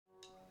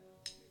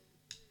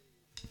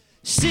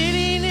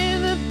Sitting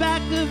in the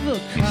back of a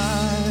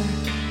car,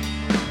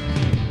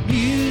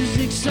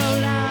 music so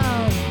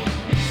loud,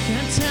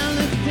 can't tell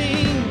a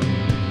thing,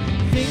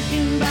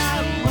 thinking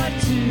about what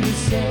to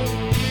say.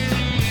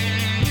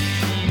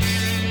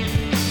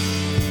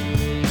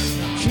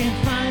 Can't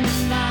find a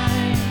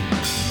line,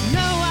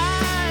 no,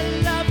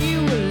 I love you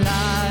a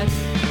lot.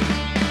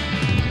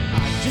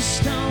 I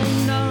just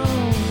don't know,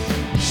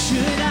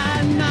 should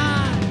I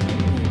not,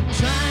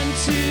 trying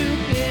to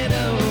get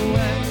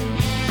away.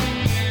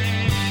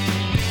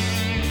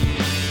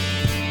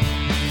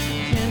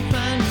 Can't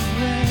find a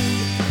way,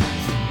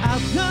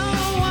 I'll go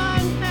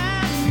on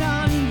and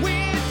on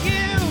with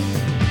you,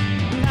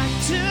 like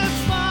to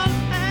fall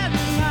and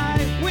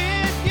lie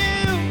with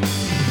you.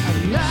 I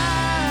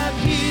love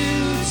you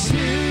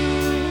too.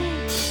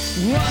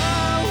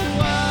 Whoa,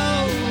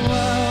 whoa,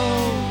 whoa.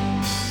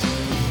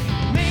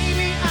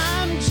 Maybe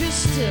I'm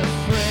just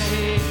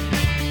afraid.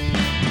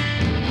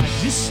 I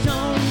just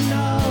don't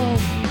know.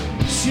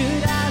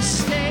 Should I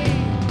stay?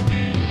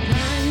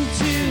 Trying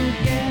to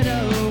get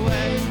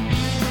away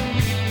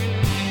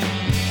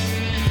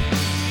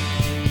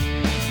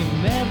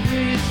from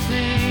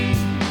everything.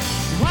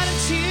 Why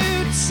don't you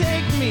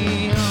take me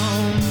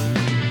home?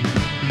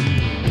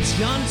 It's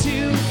gone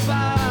too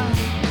far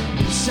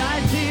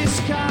inside this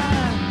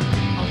car.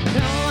 Oh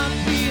no, I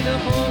feel a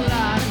whole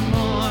lot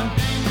more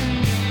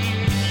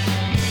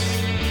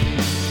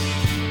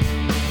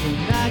when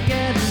I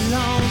get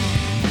alone.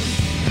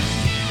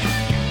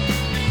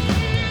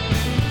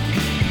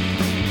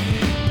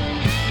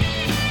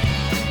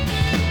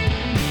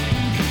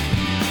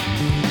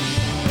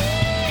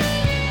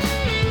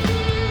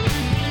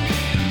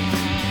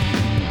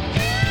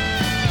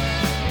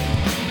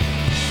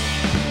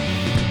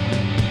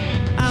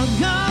 I'll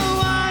go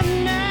on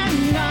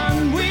and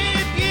on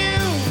with you,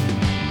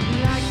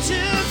 like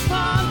to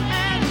fall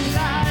and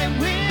lie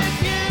with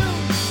you.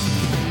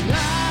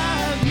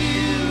 Love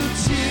you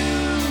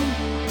too.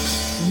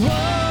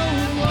 Whoa,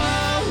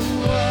 whoa,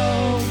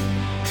 whoa.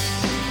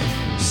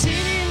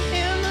 Sitting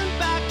in the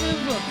back of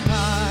a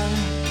car,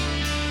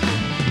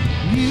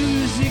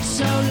 music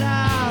so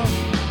loud,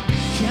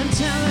 can't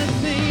tell a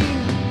thing,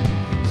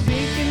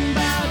 thinking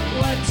about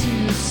what to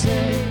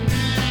say.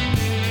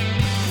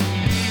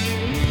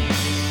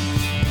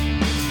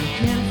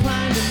 Can't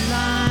find a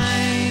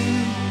line.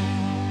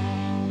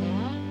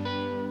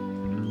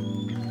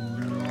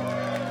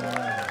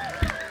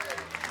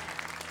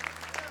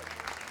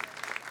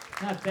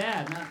 Not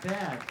bad, not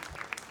bad.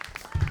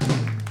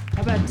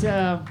 How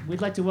about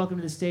we'd like to welcome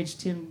to the stage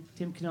Tim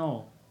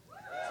Knoll.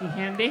 Is he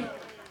handy?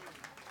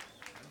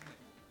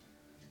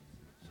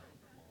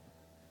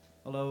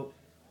 Hello.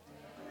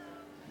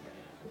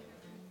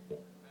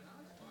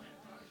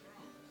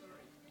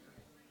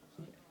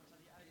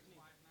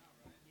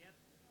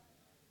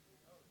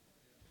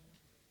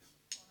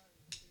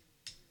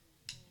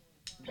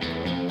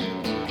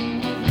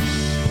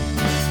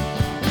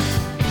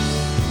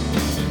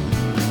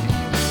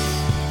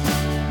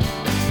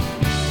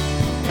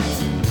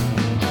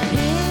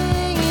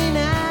 Hanging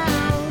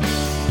out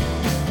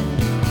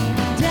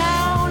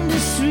down the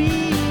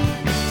street,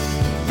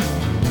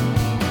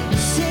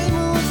 same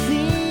old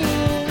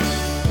thing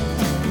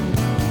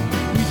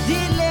we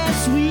did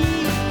last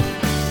week.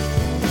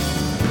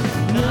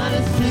 Not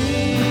a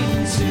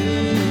thing to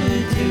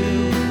do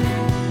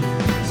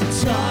to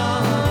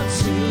talk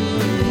to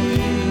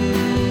you.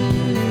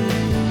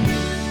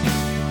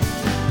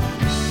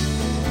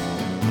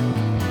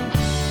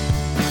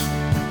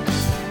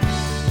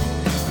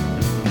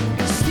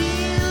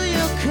 Steal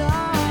your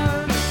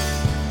car,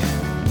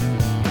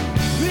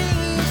 bring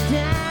it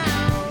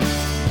down,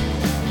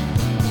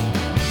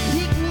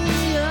 pick me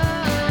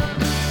up,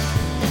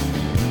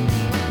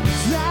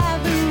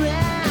 drive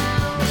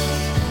around.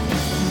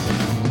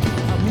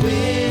 I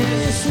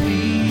wish we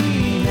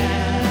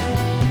had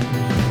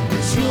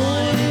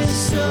joined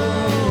so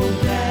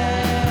bad.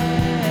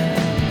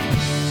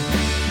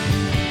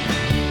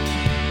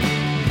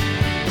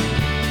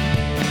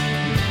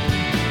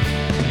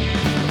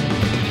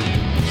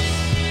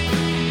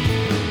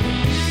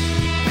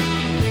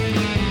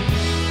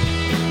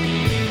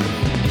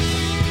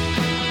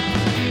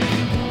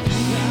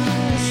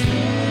 Past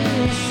the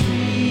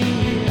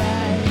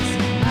streetlights,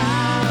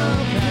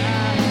 out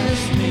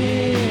past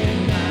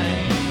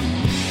midnight.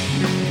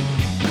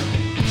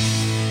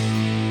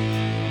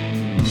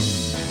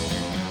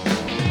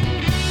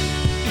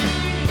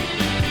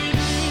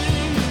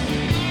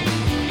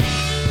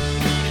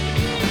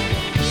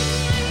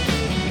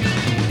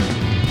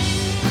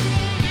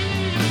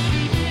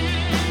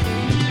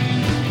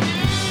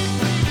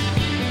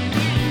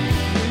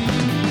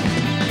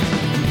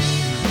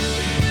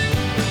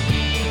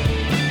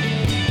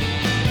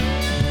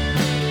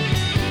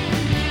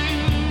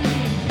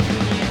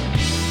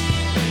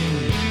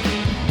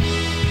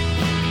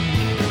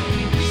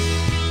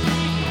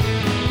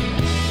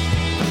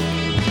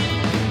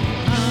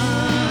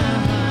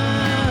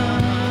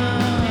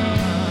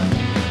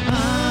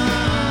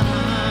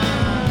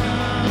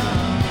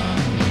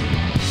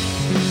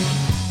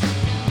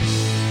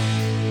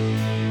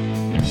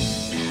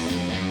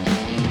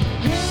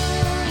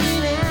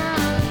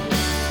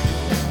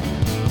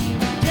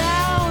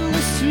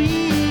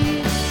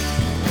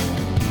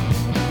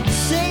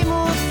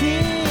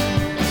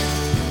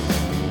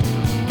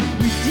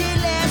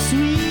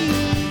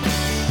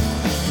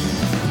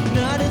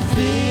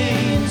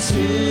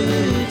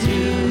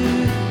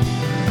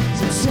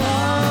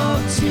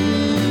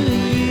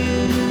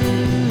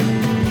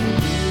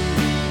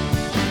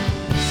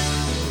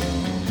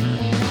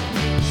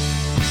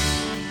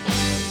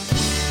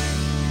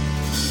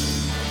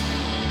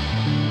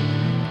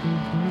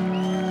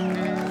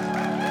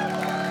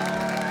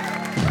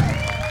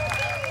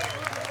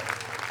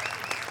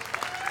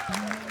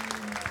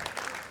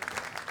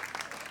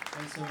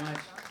 Thanks so much.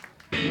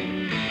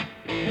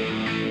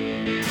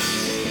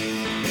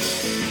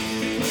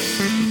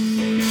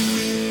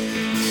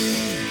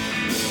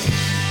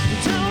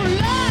 Don't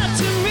lie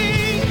to me.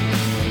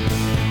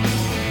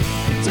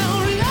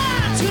 Don't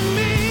lie to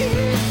me.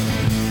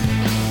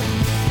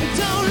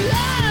 Don't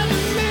lie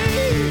to me.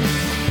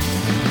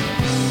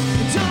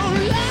 Don't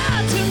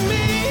lie to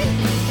me.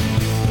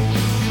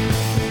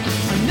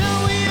 I know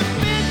where you've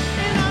been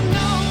and I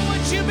know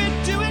what you've been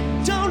doing.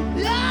 Don't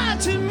lie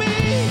to me.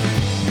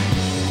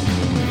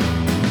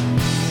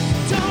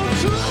 Don't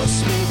cross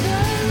me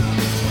there.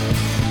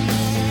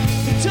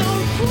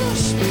 Don't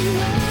push me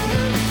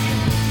there.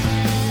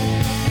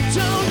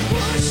 Don't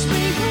push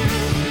me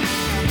round.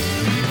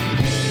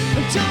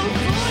 Don't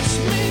push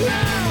me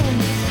round.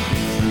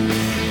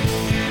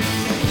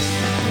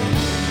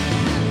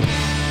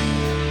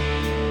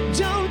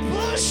 Don't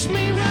push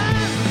me round.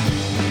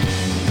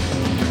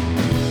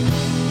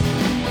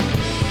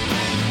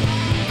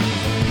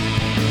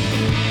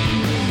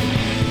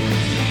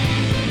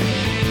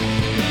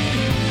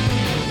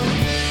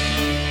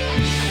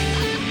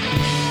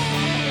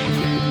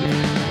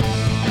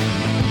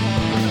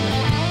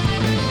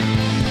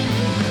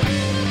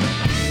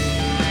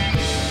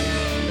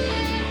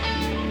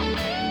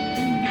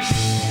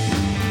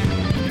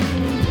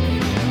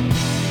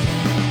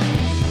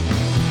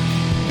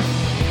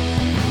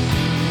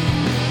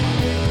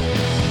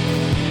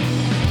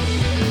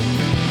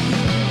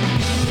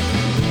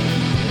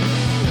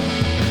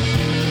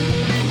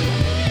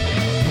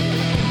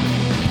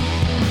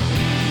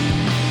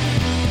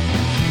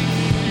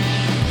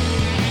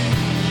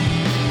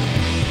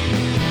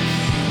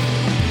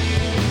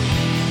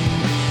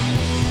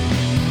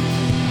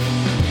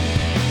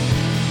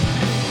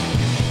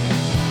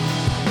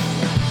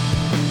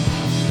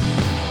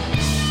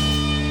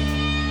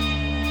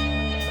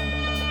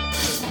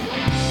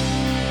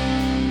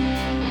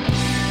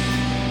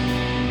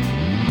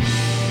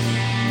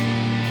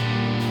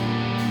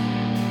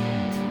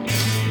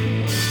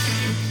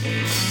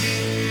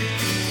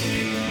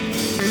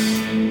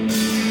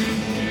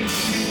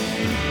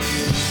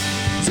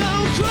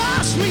 Don't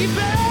cross me,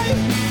 babe.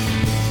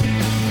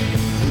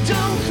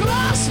 Don't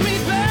cross me,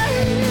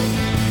 babe.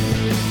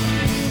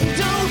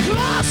 Don't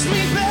cross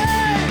me,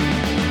 babe.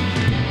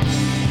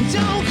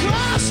 Don't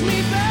cross me,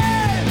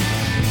 babe.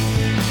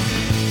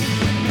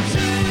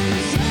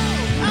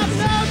 Oh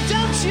no,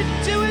 don't you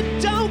do it.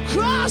 Don't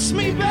cross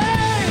me, babe.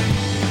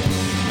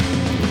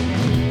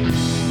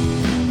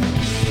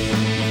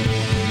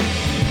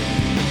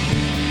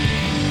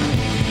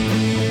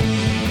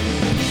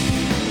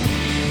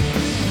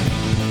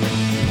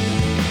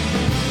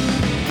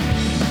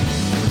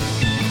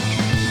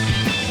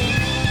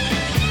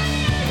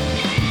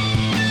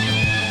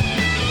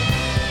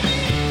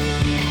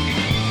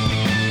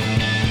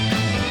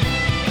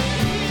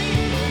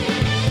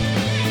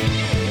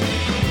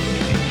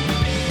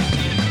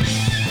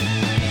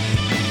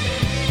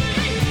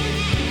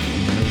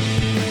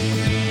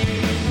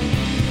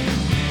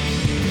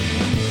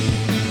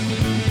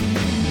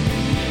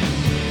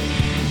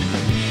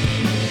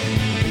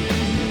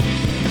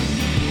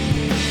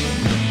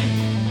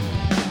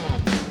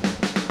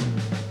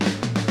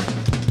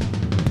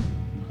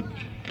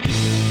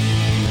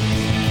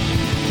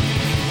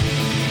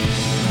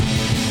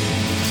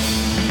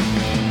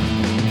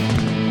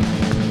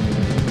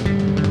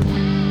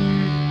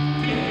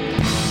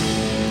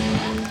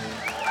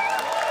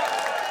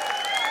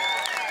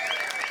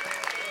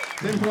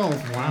 Tim Knol.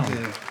 Wow. Dank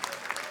je.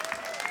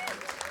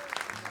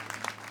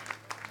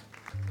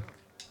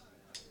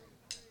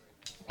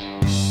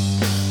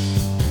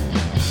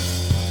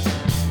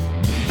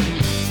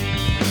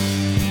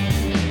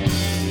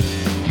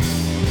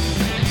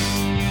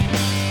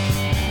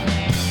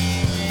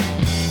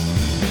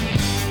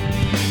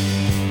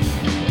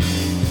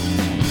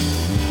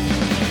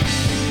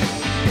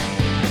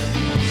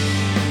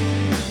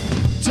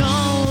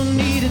 Don't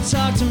need to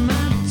talk to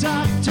my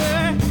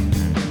doctor.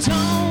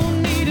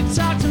 Don't need to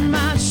talk to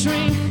my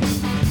shrink.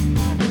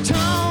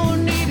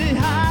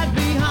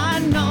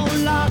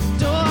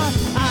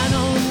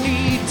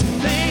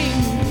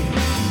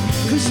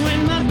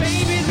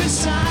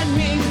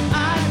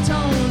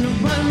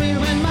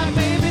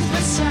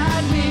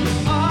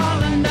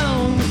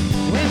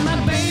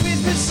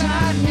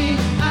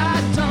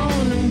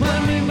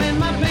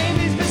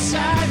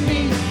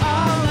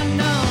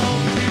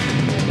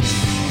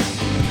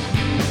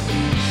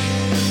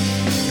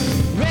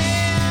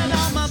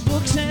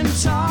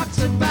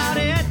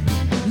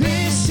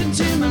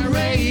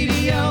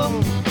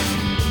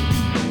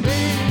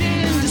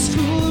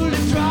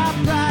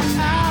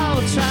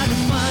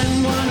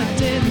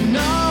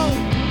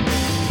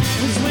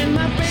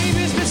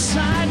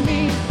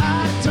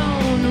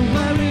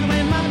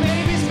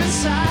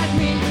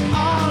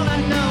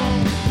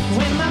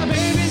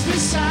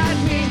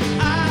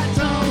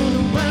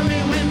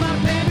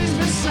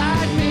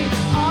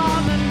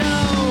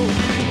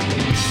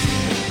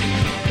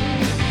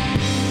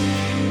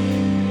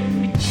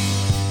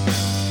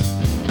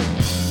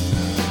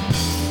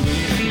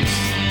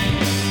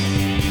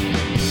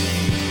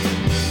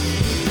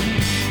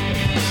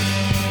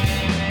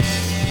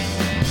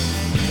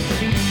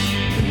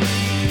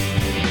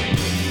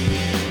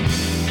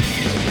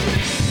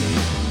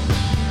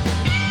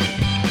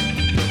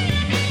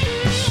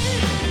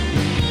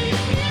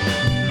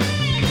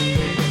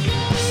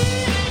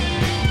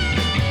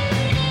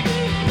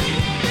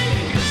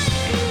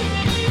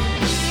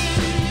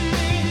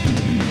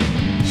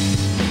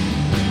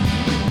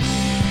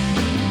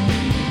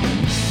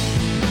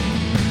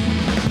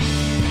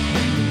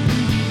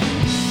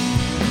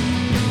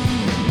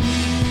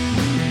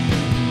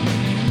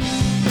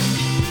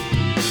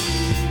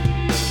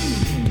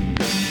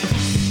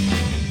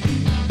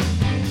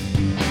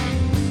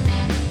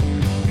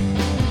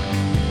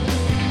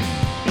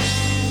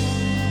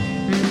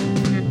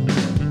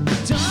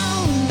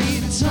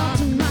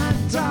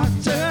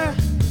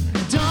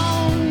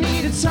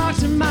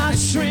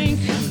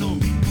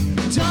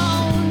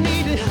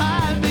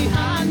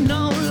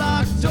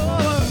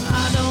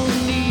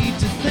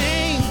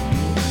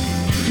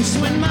 'Cause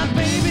when my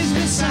baby's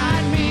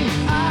beside me,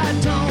 I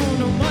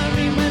don't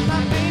worry. When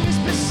my baby's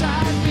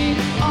beside me,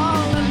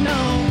 all I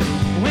know.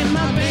 When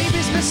my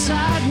baby's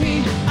beside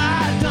me,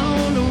 I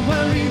don't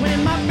worry.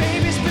 When my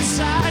baby's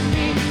beside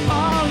me,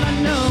 all I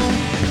know.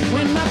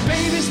 When my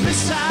baby's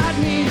beside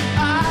me,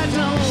 I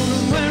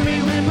don't worry.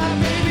 When my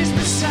baby's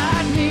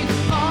beside me,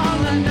 all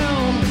I know.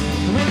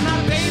 When my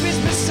baby's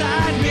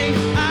beside me,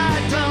 I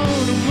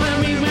don't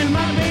worry. When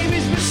my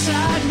baby's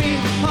beside me,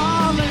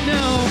 all I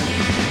know.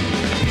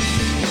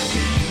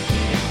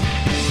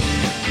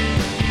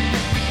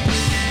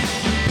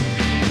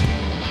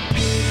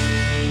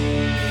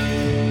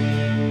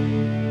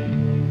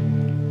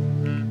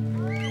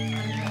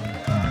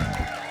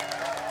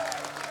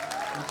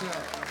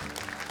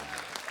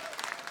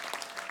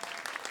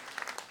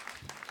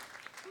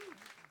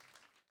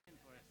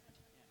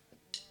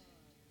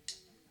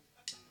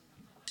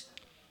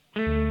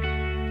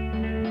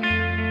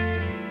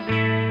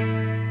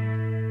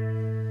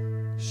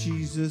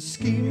 She's a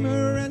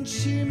schemer and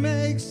she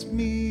makes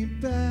me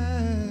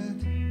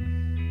bad,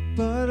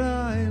 but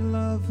I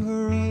love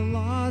her a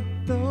lot.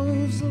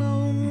 Those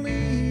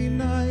lonely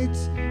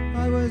nights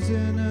I was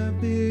in a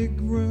big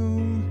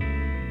room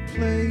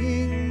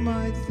playing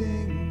my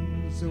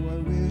things. Oh, I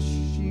wish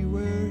she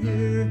were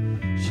here.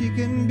 She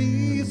can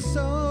be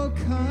so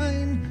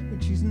kind when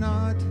she's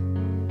not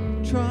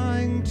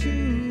trying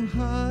to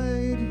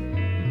hide.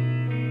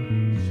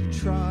 She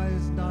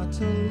tries not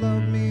to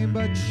love me,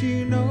 but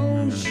she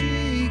knows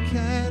she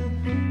can.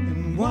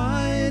 And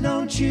why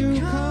don't you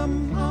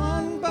come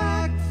on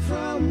back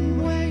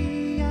from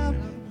way out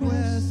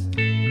west?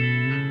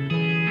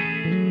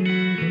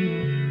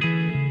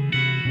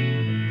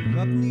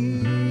 Love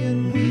me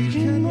and we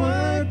can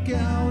work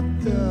out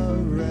the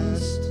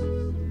rest.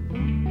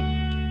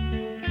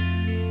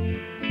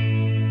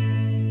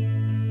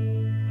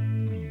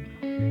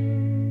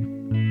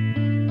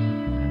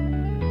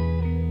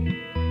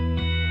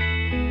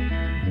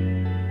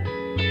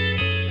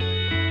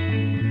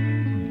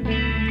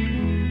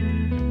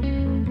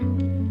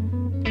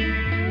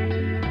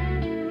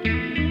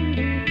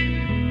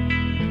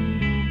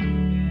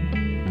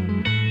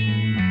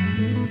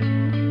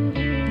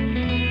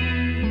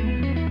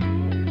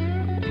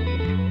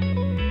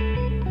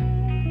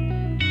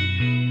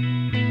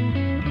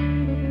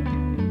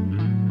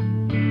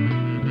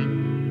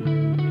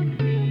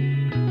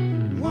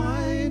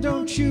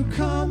 Won't you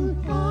come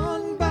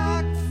on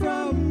back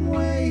from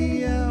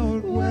way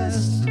out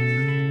west?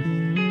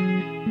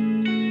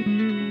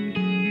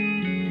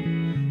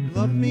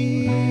 Love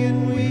me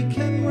and we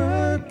can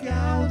work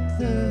out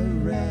the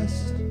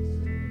rest.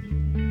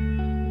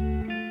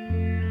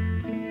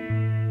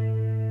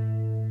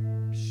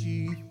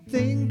 She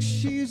thinks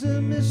she's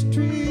a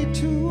mystery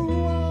to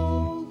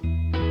all,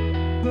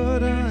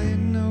 but I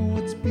know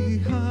what's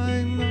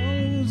behind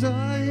those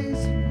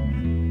eyes.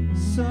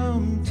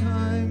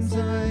 Sometimes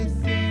I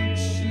think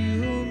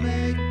she'll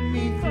make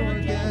me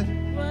forget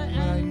what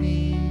I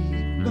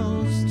need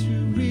most to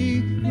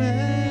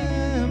remember.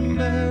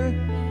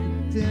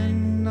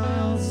 Then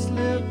I'll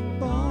slip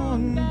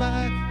on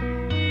back,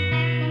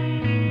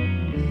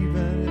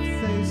 even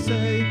if they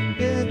say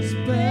it's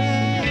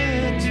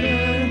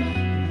better.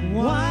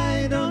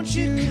 Why don't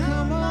you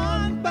come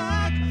on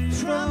back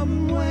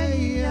from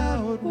way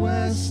out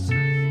west?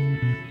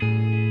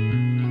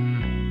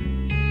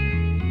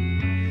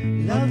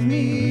 Love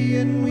me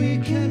and we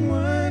can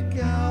work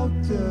out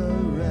the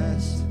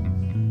rest.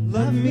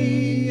 Love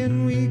me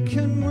and we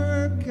can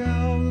work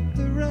out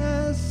the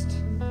rest.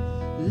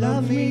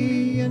 Love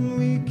me and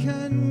we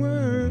can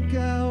work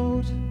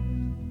out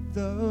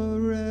the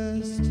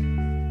rest.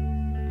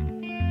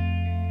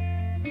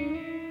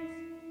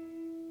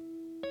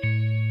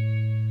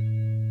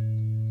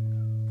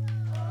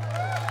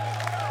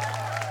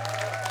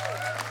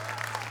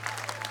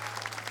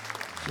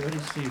 Jody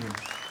Stevens.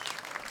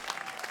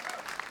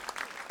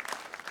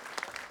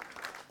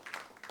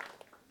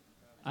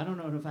 I don't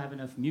know if I have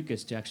enough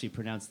mucus to actually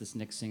pronounce this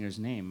next singer's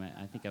name.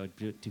 I think I would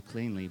do it too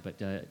cleanly. But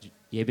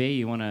Jebe,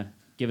 you want to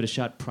give it a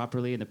shot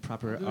properly in the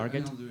proper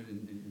argot? I'll do it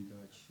in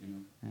Dutch, you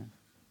know.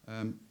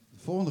 Yeah.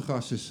 De volgende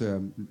gast is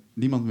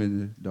niemand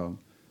minder dan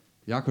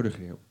Jaco de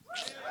Greeuw.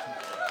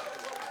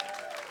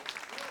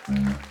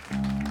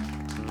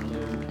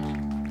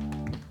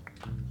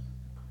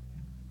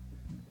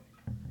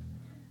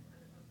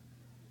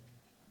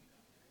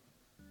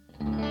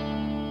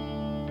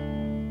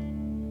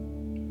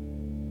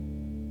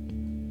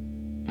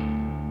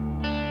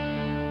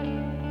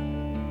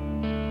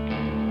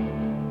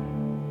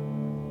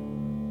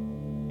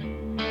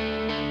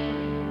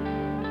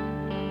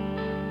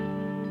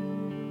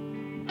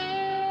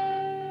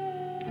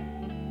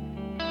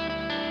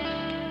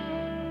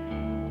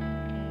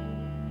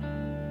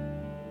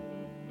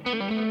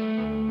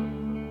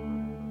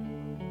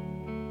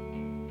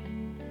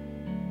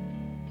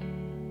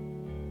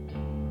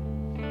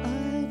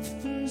 I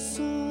first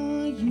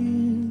saw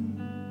you.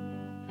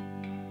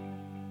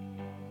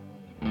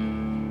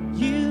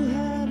 You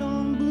had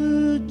on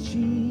blue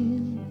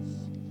jeans.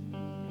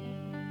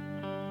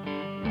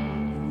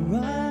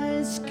 Right.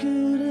 eyes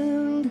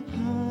couldn't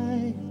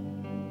hide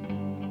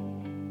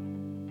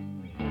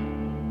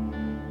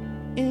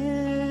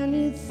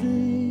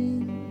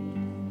anything.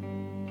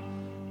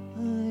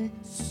 I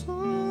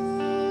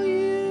saw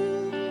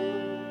you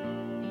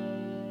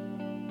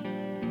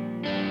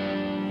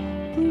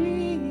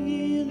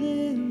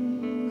breathing.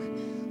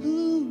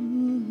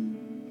 Ooh.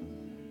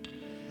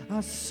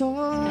 I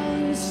saw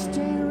you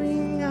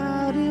staring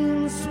out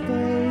in space.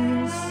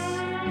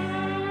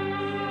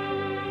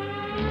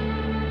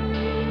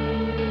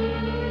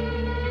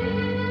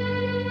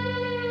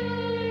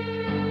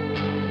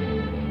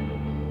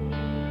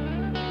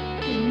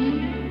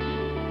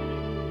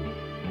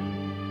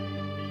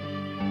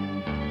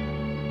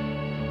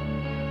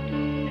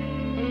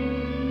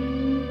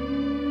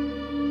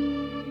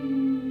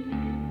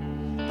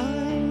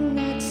 I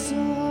next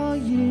saw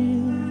you.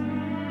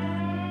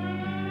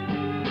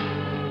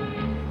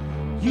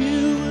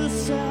 You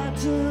was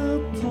at a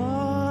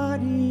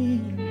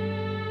party.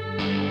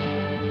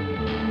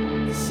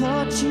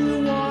 Thought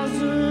you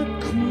was a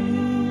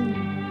queen.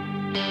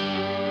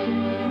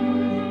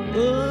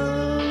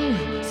 Oh,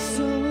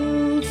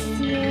 so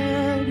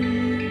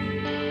flirty.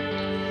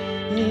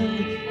 And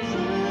I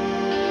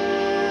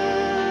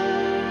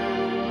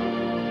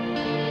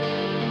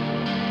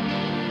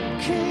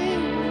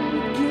came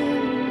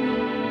again.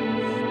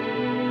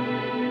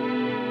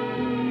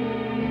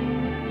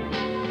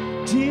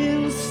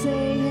 Didn't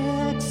say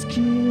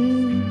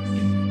excuse.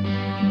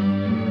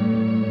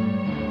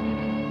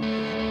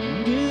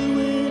 Knew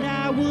what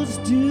I was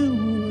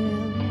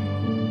doing.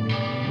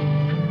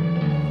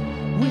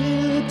 We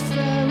looked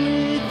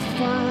very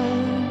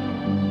fine.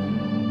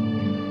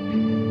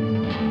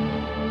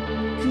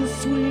 'Cause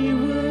we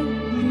were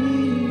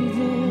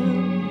leaving.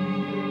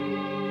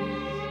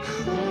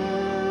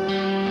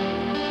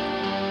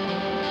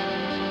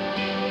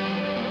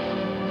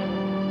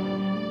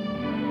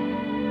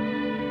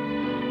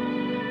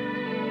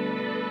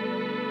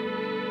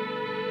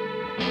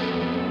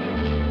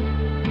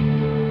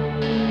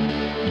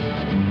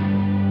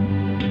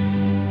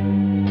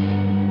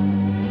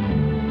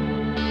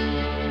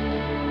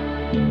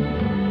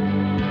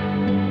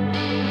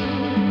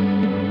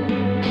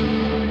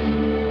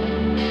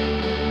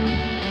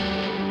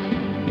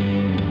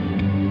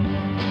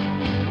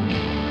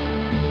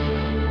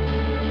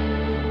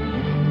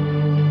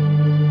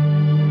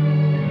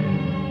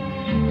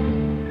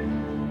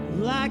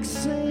 Like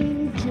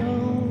St.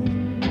 John,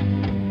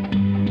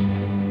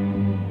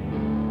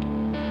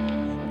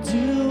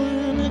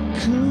 doing a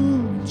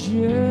cool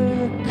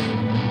jerk.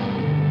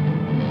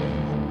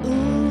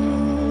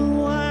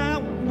 Ooh, I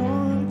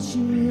want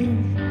you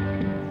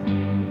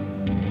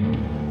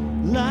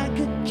like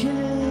a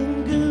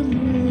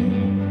kangaroo.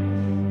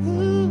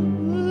 Ooh.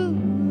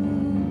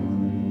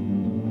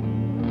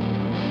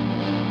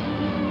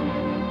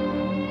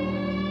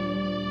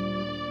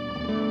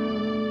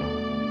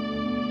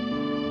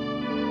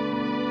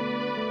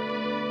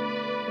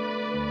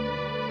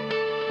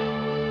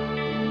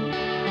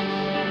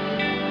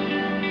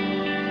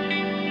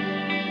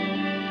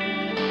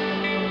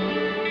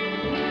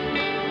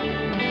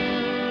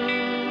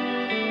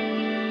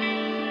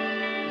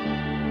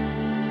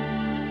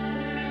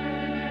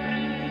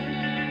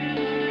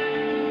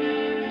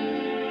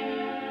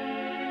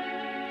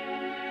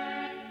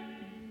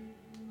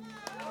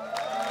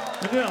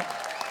 Dankjewel.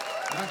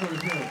 Jaco de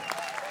Geel.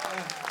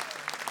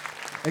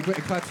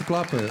 Ik ga het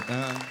verklappen.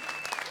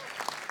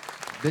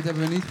 Dit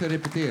hebben we niet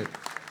gerepeteerd.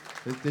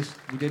 We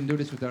didn't do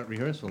this without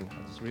rehearsal. I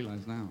just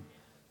realized now.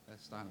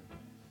 Let's start.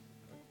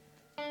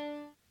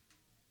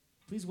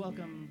 Please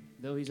welcome,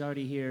 though he's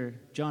already here,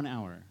 John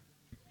Auer.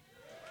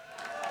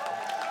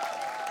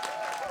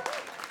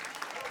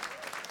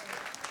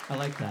 I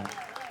like that.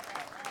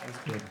 That's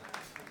good.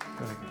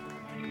 Go ahead.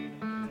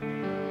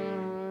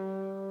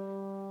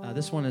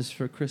 This one is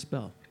for Chris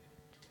Bell.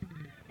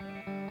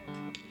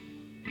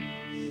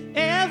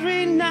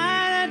 Every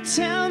night I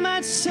tell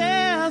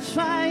myself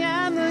I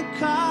am the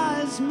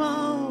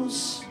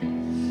cosmos.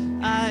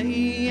 I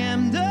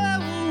am the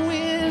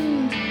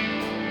wind.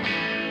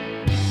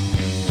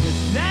 But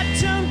that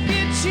don't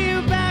get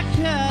you back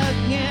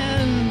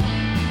again.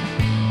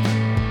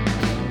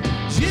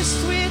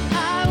 Just when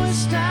I was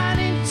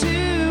starting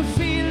to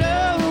feel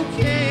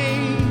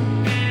okay,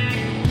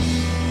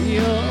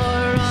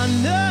 you're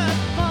on the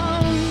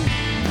phone.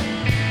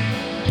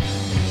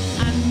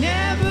 I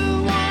never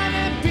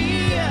wanna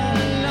be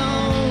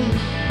alone.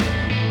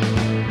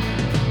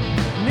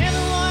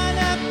 Never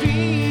wanna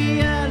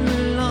be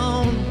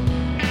alone.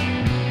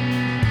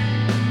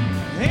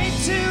 Hate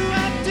to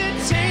have to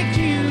take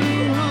you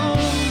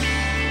home.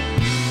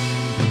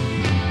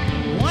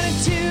 Wanted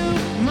too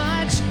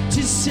much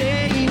to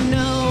say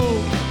no,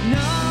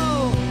 no.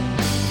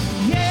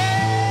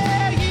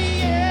 Yeah,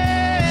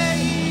 yeah,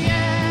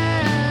 yeah.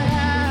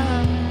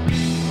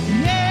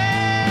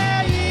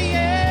 Yeah,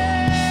 yeah.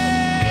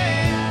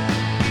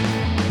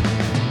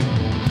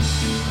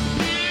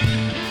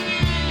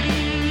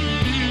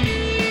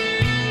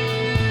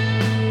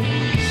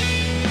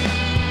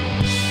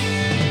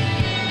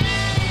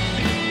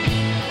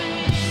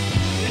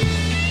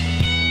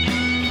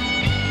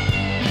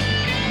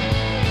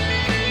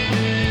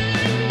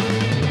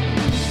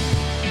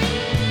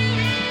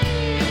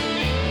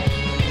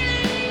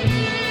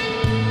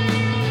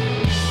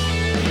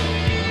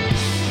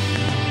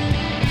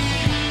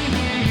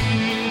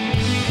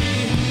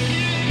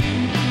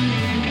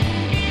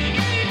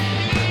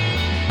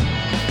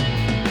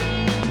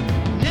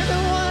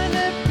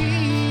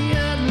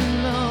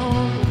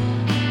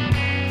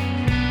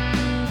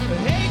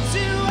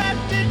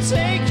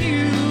 take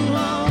you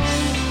home.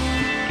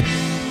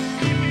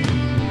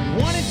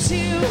 Wanted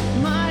too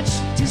much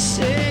to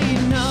say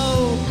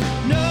no,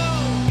 no.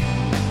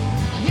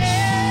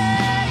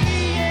 Yeah,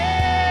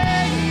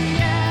 yeah,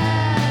 yeah.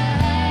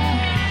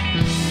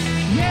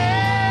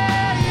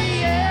 Yeah,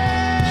 yeah.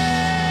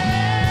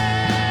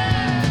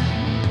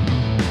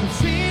 The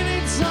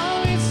feelings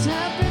always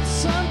happened,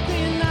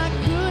 something I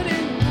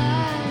couldn't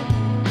hide.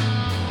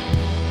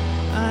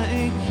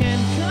 I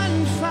can't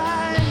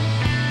confide.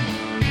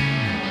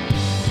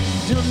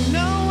 Don't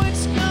know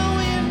what's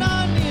going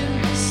on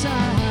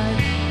inside.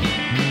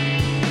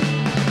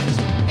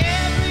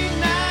 Every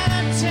night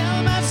I tell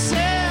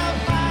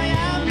myself I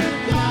am the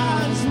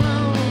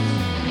cosmos.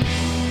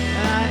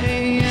 I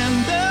am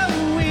the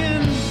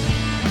wind.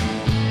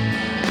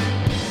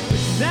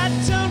 But that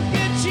don't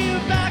get you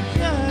back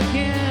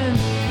again.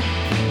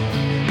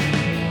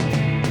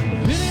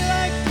 Really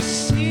like to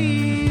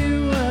see you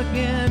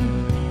again.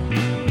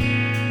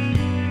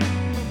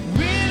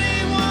 Really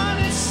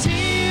wanna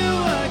see you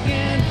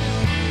again.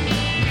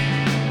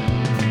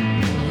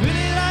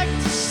 Really like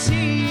to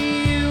see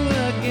you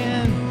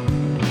again.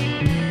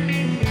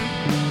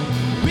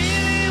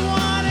 Really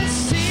wanna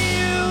see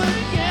you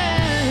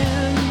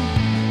again.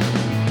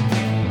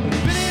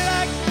 Really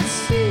like to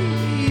see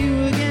you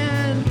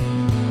again.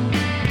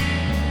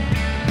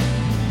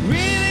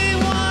 Really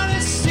wanna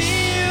see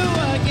you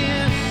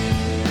again.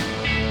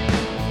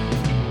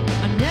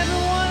 I never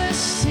wanna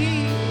see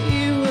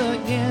you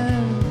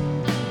again.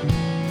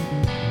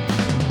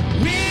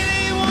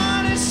 Really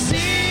wanna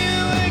see you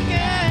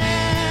again.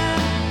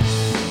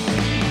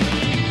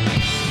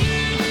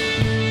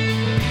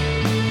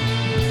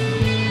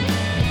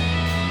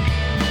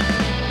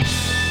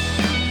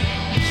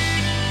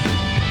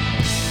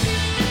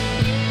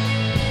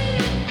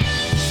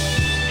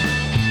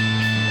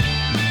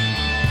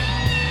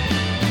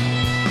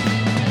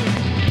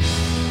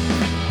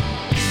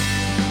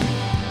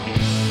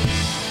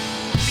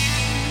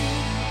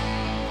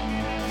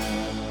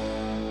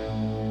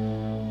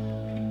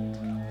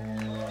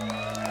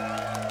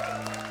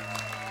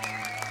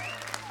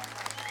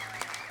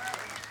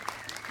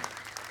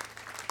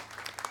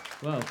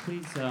 Well,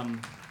 please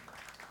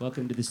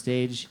welcome to the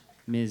stage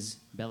Ms.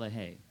 Bella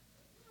Hay.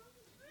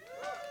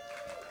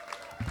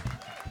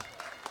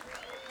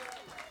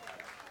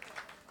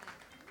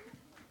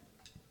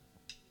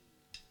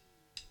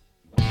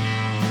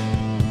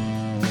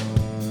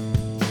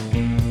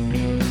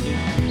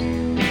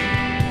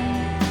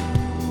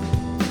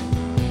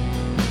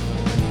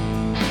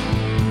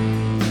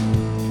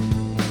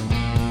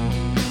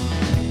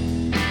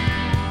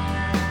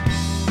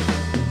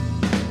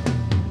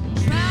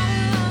 Try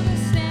to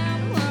understand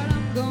what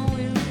I'm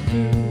going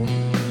through.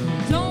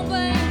 Don't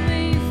blame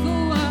me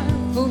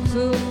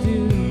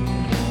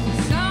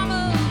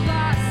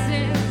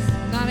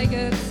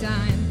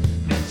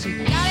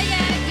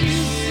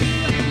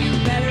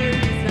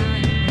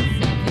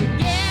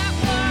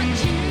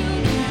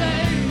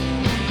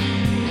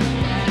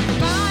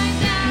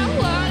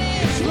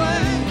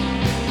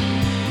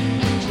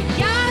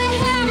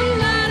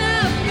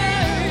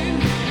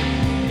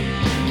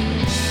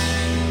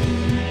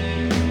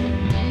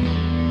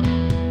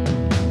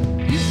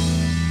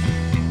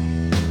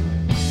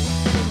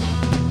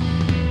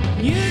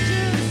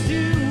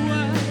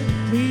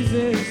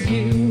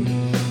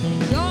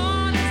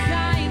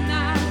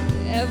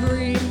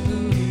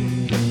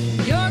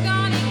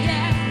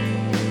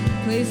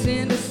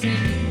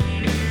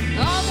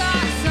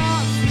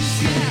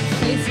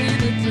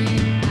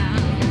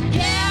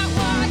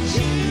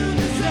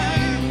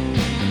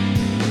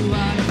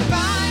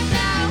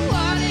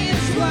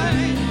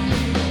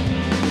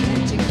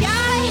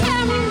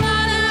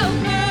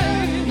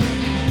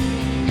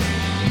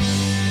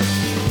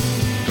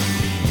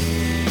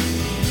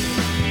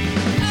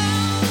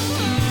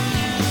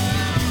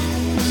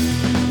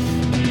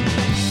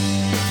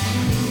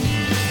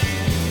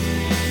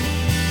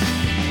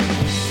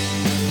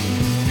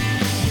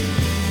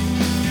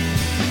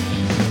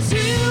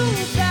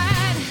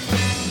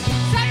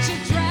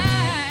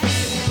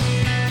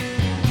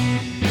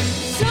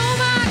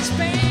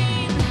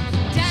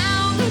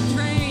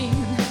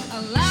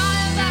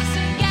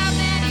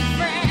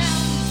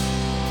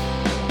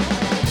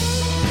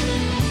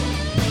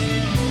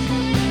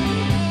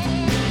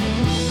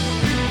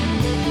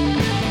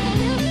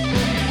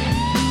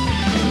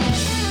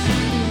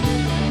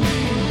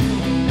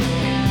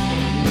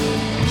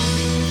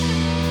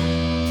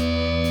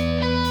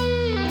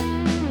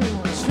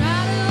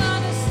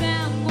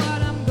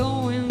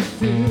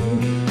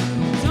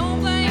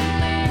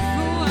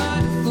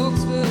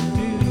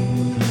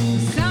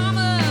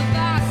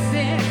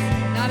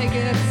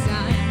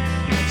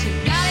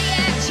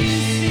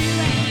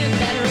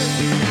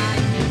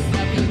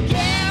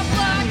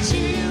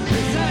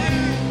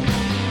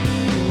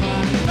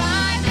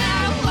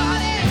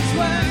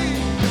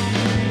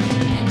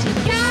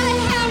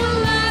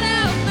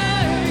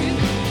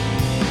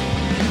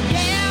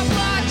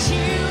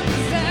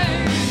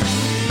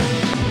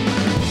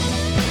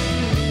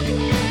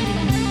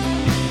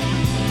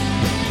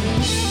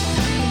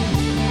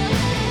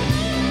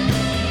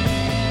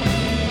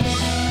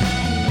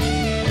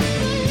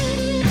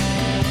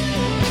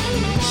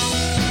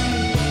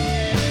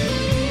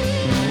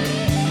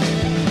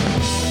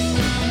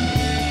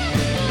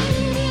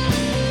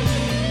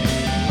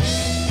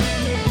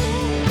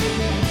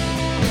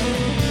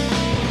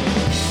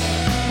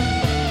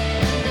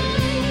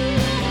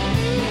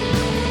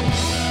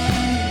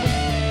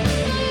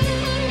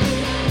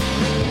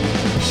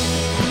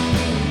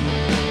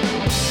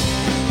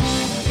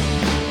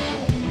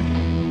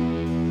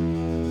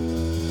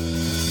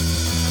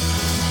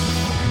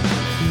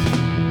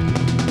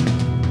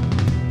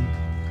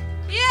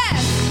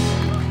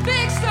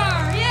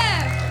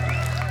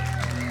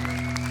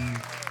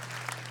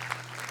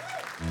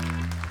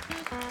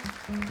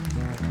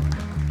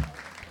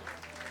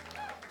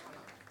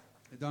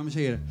Dames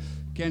en heren,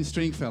 Ken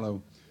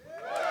Stringfellow.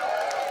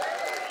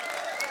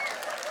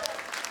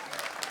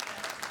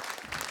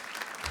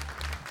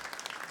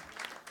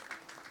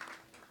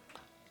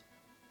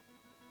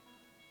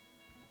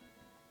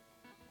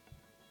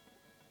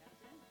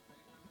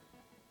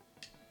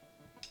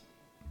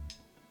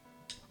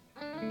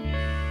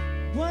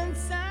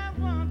 Once I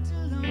walked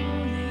a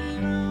lonely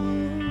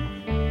road.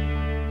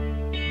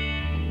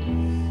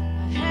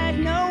 I had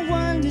no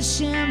one to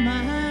share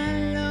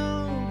my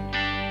load.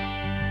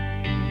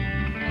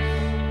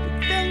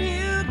 But then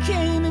you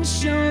came and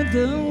showed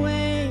the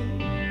way.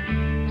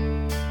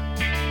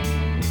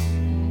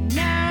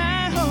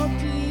 Now I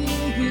hope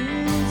you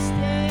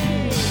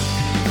stay.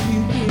 You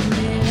give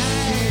me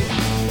life.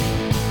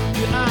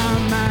 You are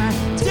my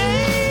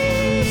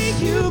day.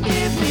 You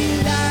give me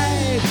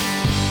life.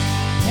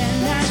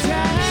 And I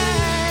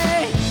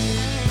try.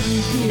 You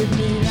give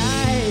me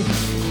life.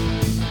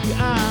 You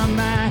are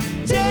my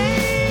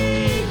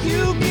day.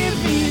 You give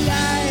me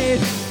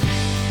life.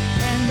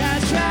 And I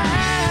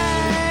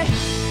try.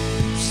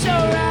 So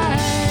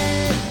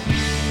right.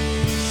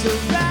 So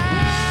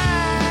right.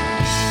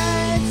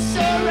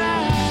 So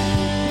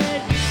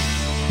right.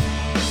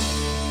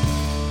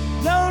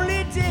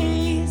 Lonely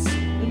days of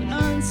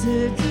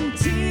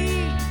uncertainty,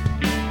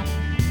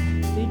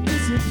 they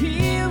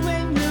disappear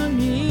when you're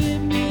near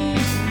me.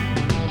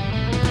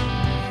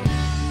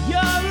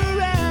 You're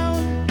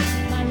around,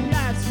 my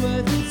life's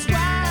worth its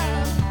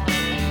while.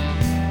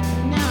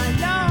 Now I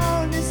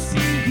long to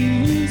see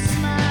you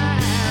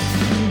smile.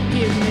 You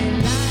give me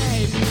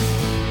life.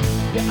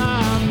 You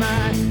are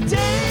my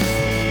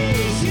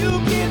days. You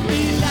give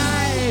me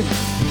life.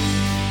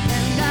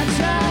 And I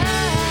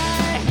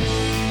try.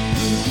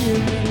 You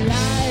give me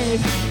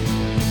life.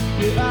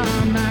 You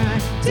are my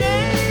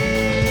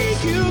days.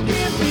 You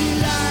give me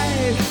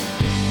life.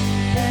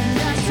 And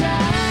I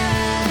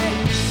try.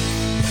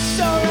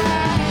 So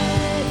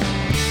right.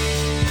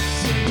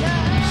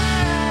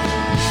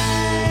 Tonight.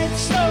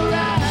 So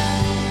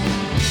right.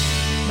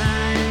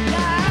 My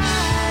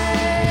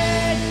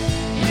life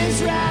is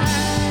right.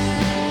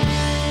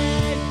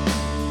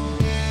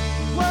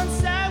 Once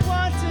I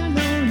walked a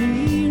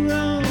lonely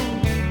road.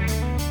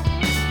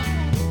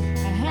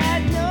 I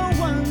had no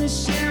one to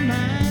share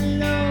my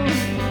load.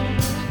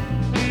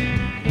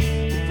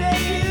 Then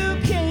you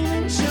came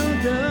and showed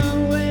the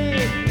way.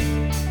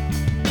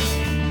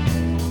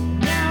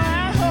 Now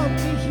I hope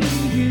to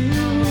hear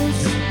you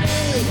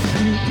say,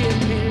 you give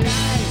me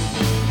life.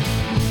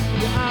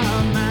 You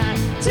are my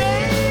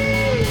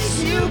days.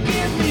 You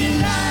give me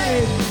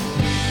life.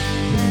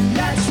 And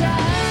I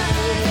try.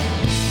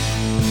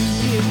 You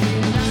give me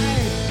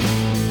life.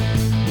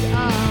 You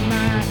are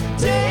my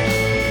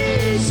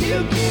days. You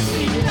give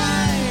me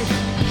life.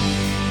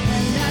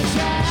 And I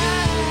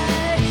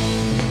try.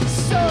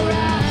 So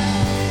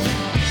right.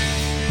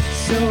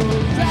 So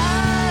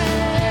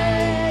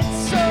right.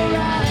 So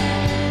right.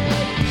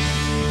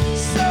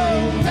 So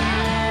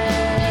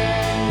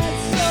right.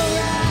 So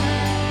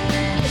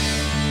right.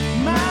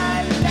 My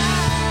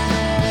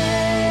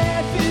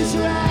life is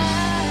right.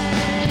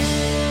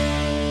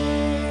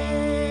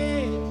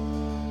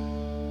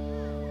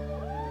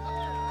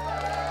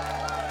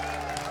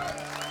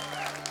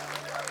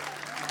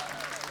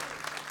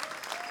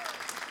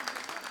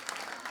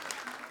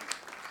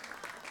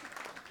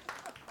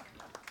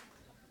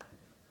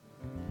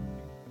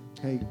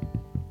 Hey,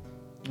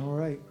 all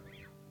right.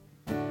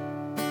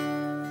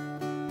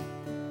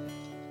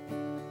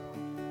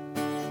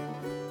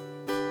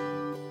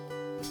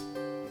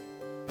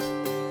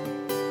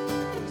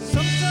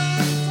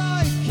 Sometimes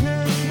I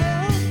can't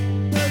help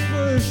but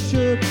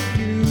worship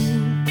you.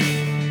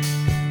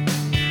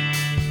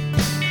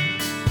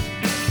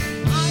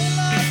 I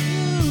love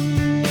you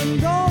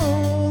and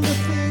all the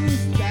things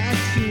that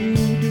you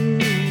do.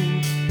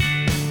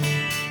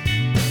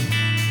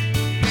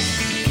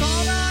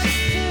 Thought I'd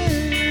sit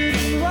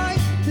and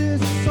write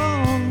this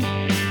song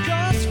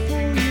just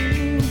for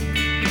you.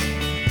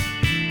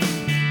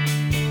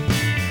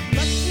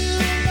 Let you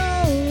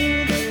know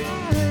that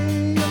I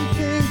am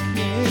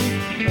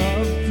thinking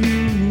of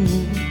you.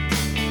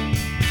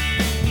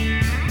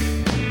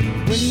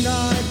 When I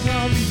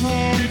come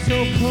home so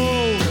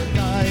cold at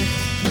night,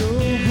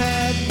 you'll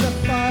have the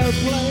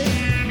fireplace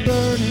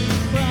burning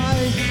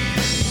bright.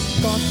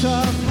 Thoughts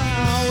of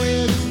how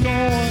it's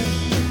going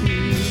to be,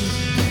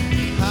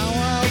 how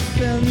I'll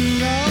spend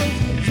those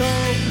so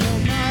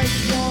nights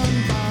gone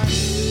by.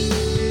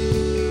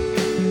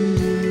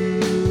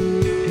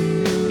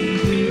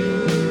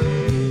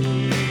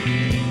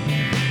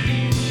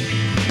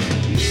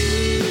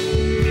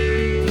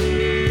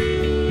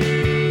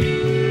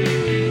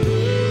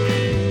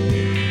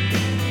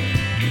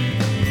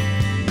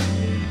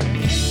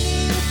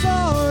 These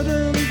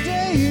autumn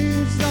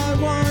days I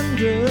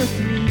wander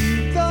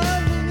through the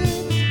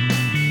leaves.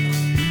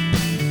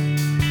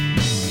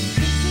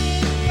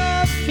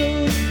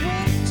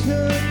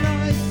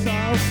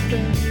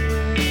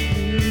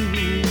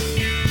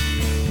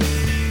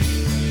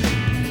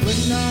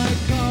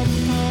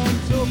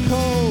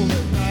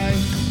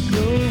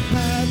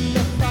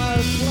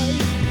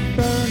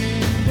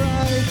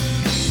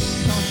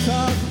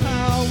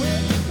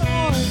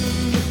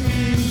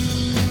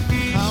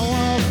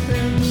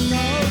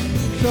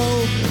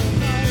 stole the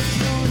night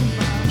on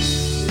my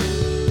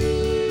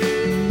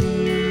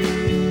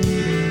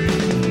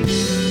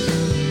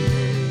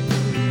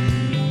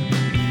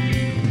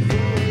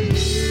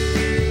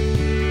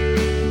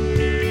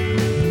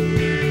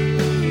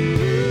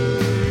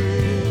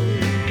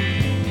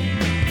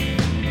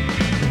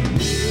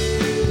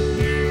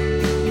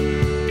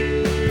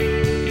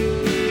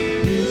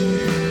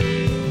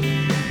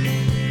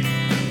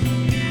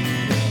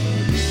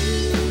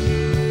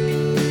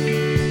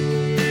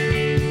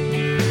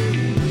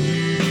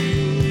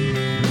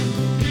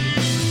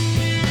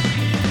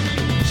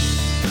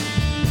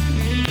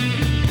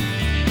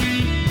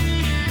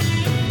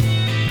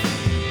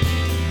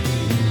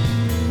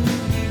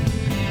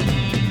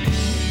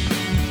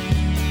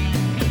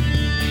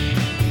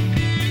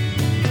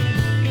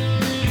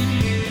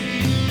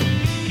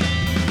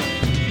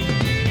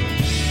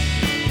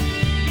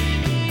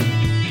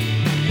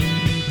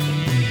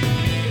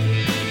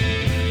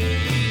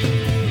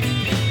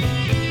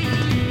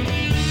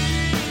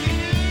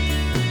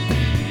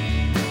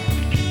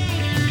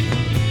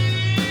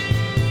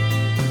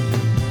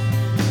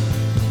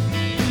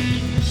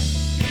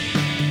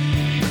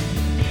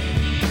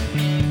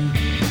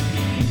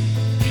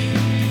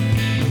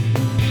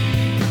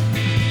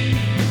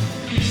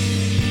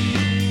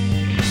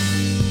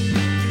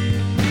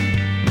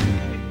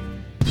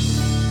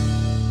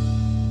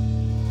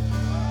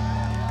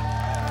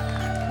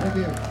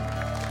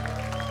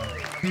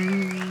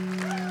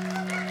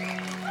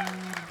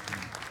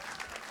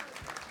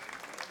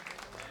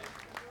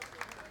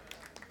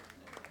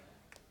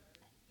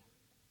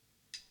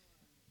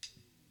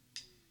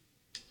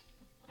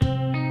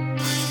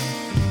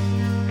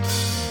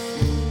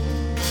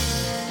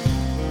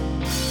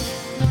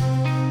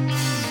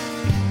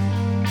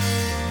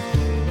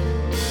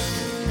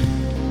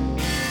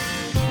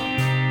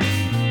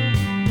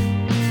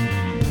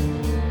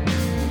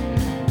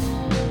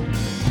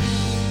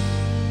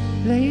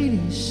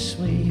Lady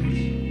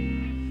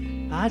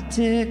sweet, I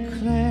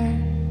declare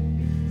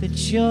that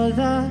you're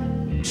the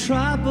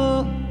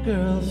trouble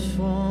girl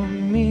for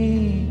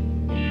me.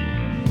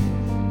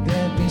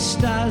 There be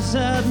stars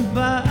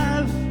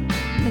above,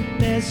 but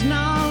there's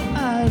no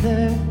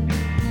other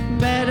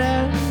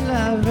better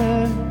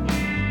lover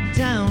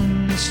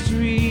down the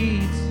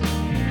street.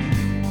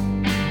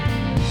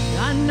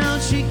 I know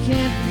she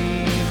can't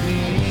be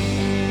beat.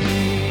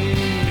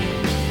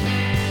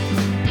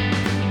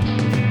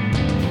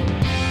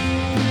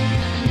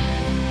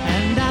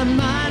 I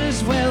might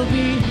as well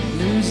be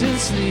losing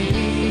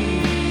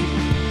sleep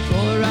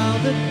for all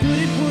the good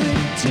it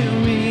would to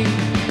me.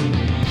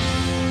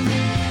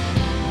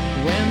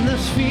 When the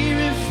fear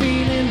of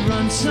feeling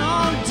runs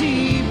so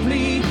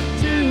deeply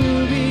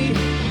through me.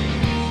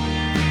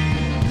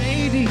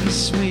 Lady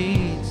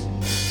sweet,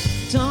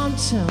 don't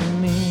tell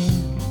me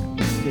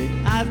that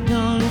I've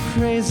gone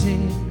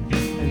crazy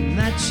and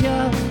that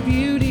your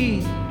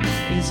beauty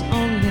is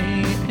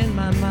only in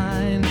my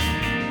mind.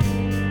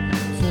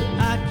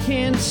 I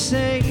can't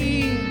say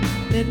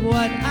that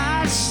what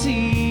I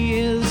see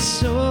is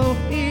so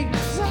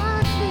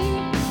exactly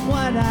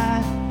what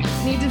I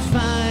need to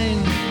find.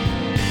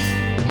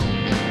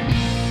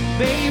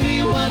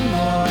 Baby, one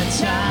more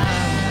time.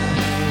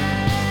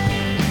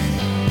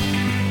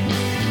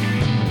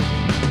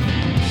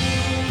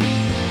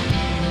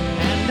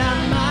 And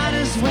I might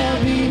as well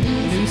be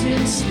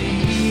losing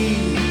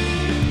sleep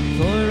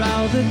for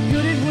all the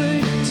good it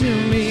would to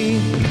me.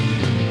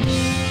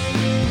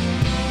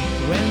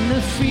 When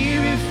the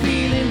fear of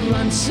feeling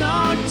runs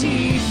so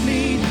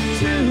deeply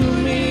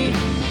through me.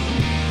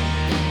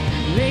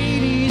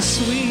 Lady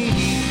sweet,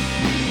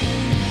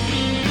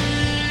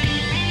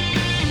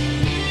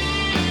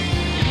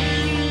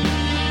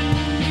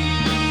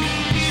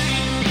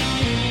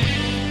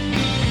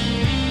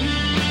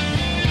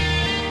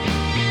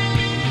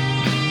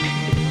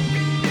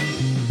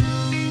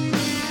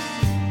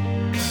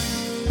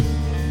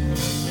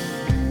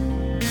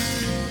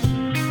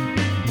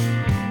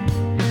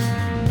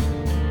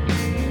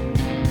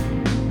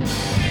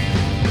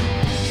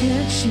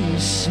 can't you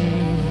see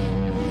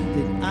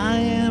that I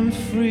am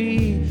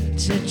free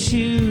to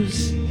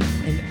choose,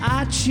 and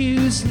I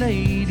choose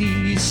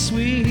Lady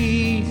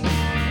sweet.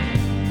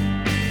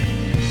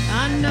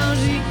 I know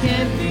she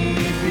can't be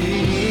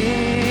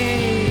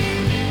beat.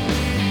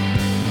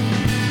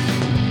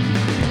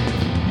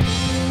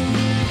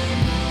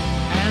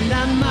 And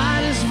I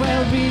might as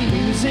well be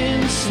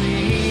losing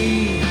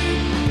sleep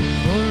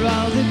for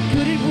all the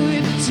good it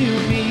would to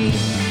me.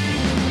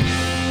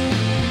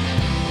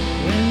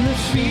 When the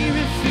fear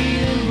of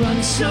feeling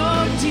runs so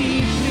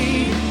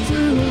deeply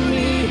through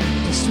me.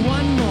 Just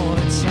one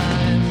more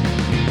time.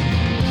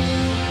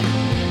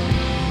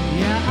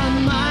 Yeah, I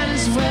might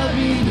as well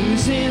be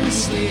losing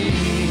sleep.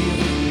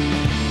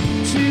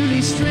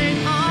 Truly straight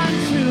on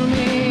through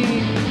me.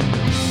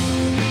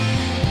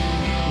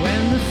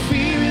 When the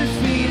fear of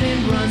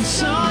feeling runs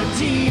so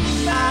deep,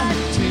 I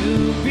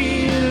do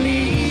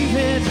believe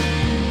it,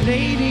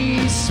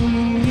 Lady sweet.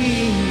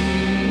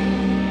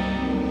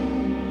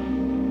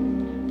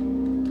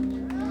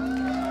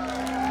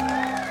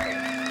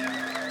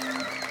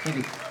 Thank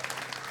you.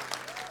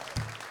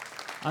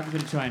 I'll give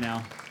it a try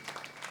now.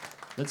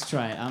 Let's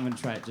try it. I'm going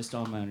to try it just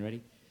on my own.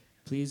 Ready?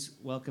 Please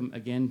welcome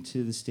again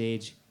to the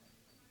stage,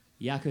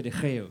 Jaco de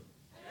Geo.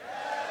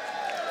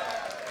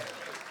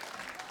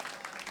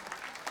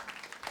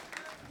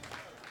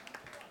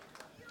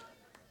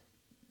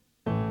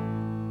 I'm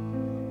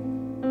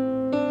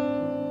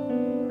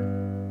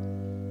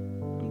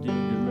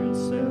doing real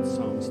sad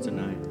songs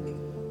tonight.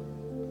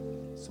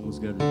 Someone's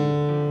got to do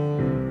it.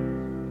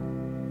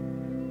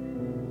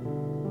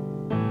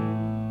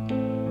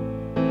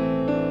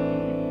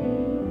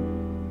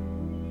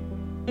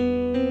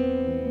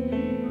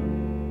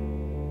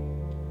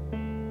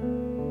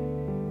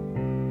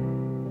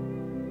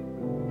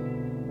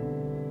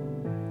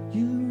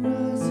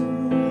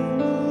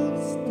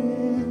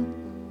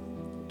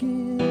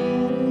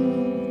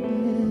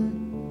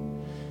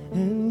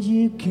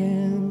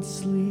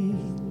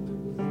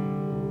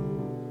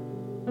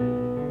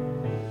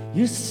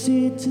 You're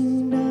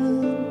sitting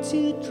down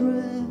to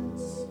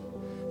dress,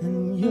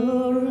 and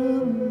you're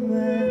a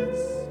mess.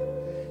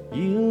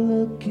 You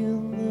look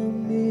in the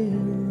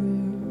mirror,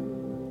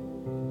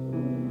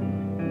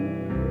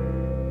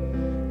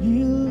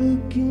 you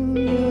look in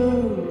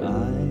your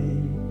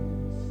eyes,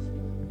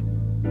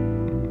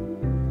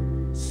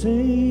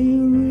 say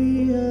you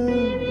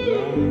realize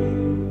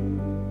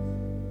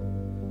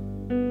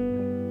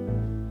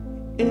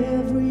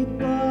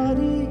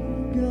everybody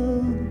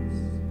goes,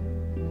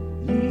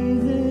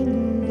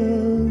 leaving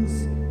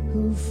those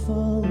who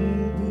fall behind.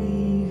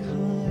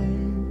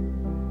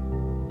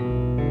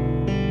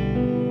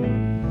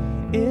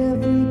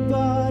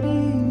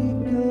 Everybody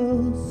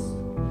goes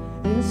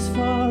as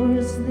far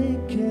as they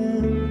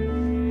can,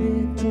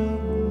 they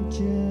don't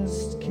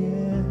just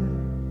care.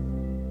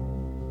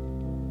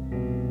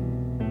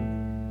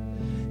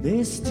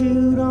 They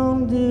stood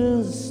on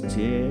the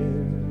stairs,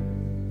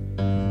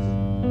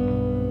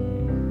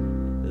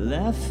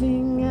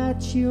 laughing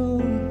at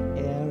your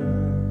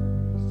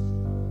errors.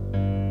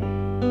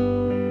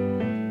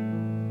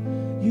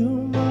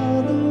 Your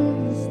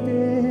mother's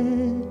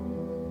dead,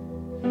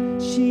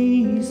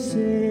 she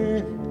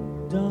said,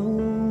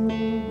 don't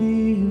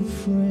be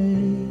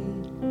afraid.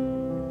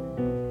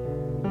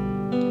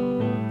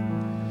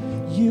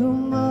 Your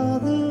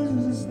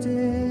mother's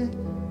dead,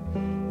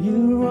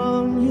 you're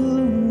on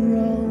your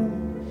own,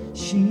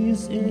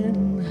 she's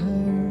in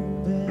her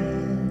bed.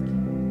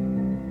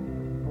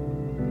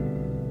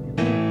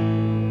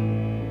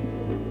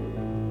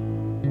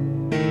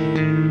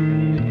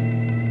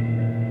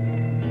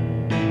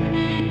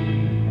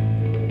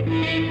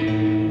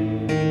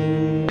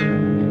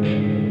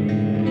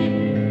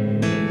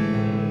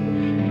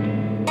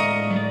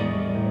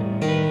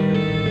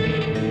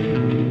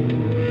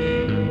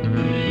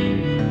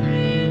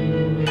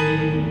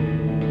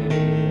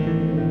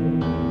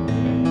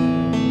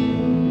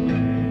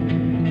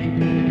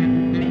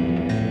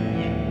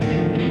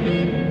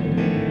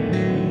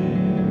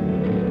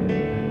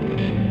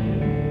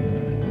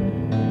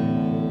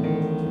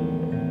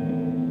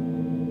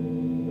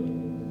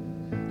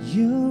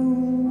 You're a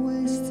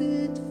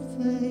wasted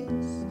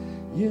face,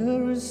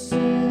 you're a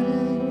sad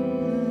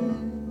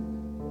man.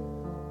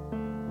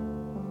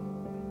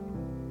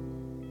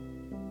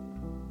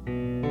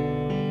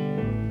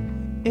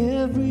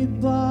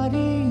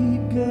 Everybody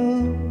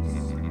goes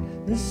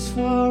as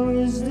far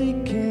as they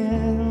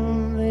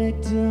can, they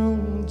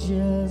don't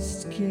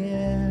just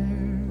care.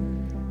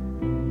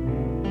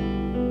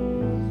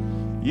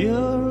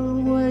 You're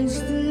a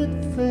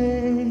wasted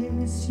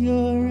face,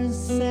 you're a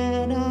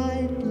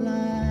sad-eyed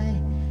lie,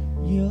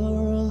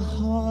 you're a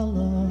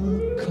holocaust.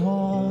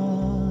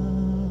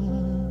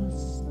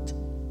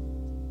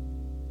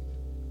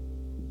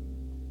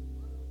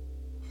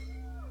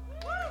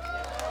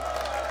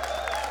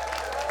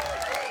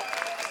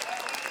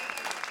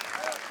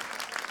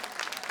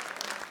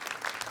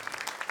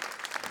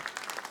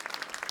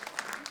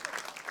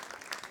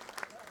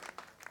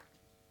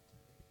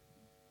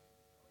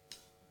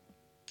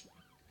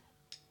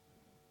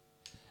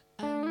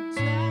 I'm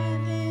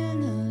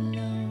driving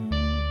alone.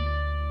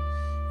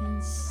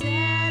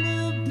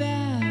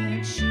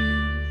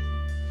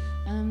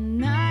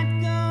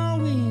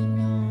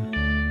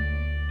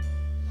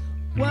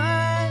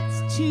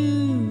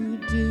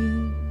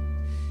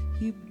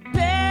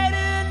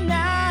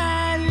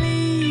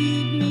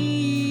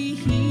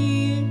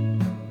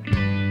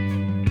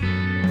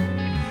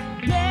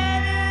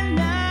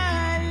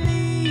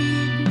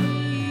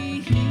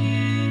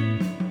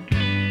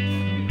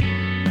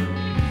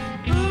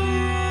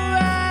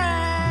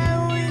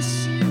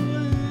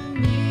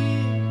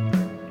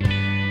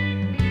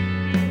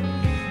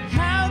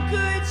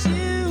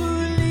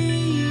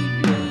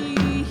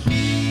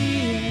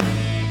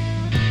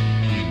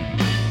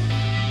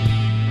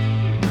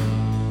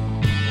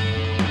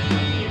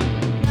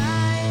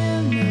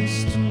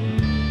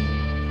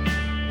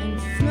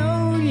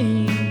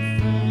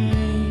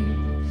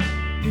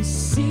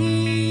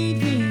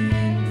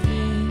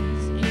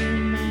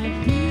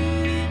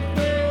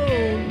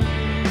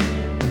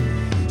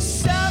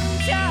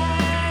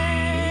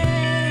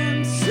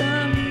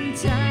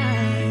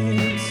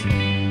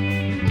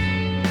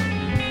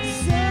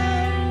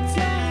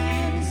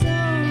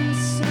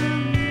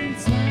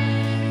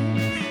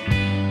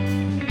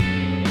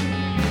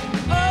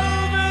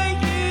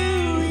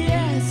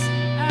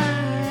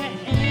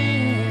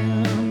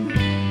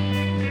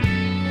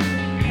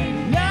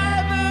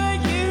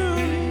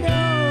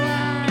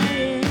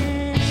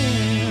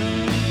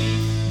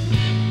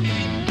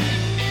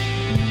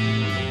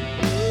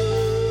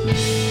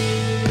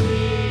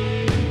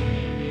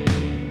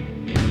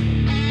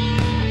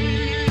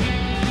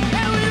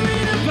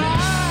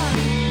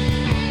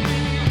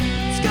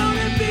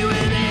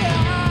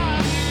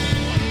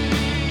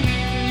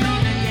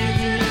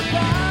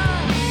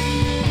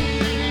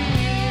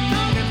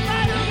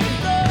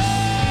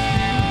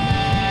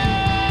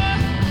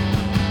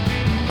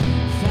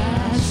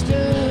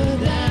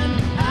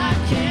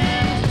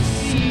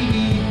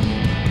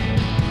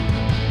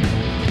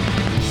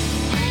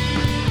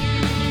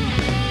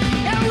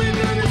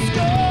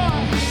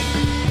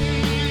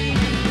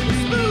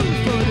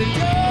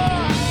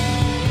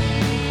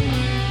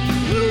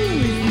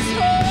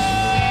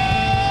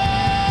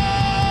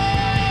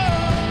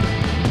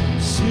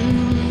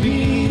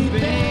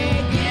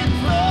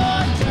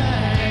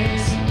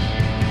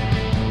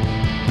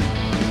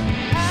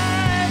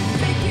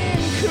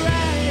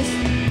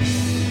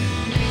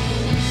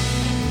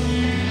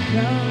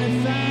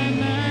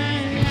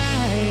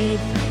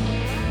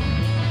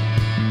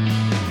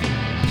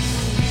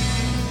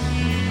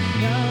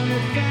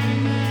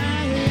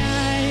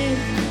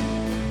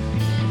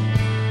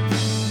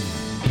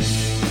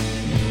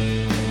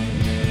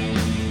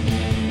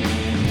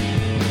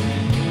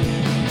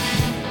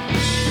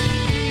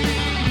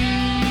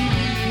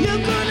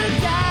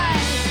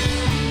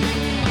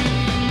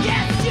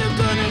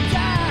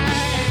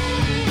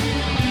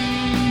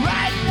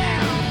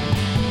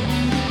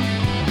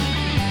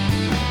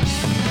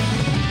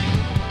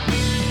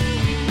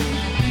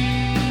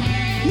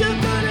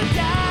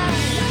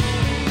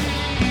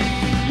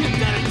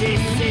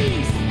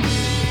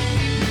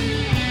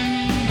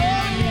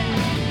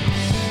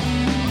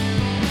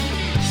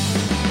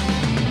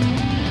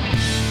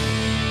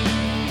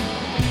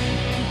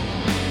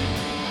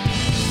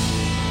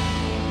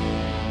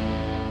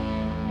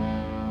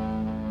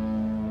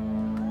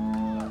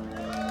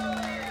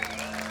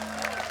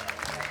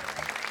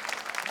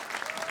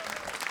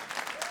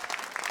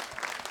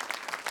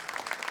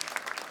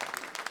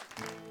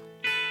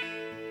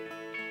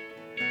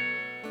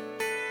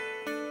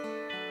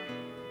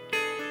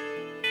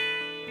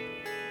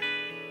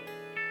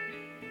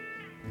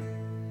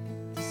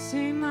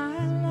 say my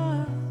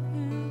love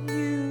and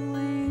you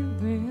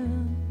ain't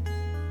real,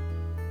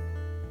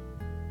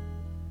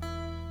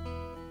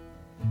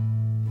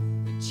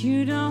 but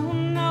you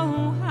don't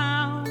know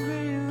how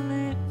real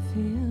it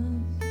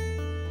feels.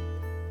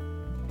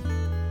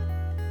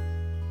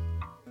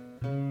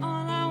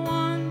 All I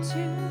want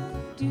to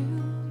do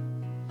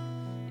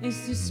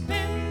is to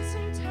spend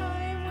some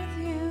time with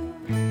you,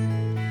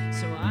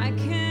 so I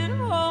can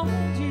hold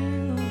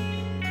you,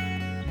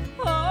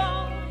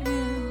 hold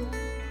you.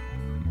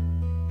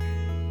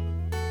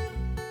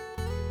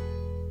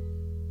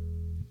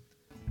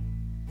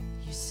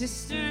 Your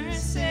sister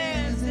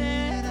says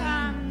that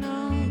I'm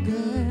no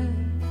good,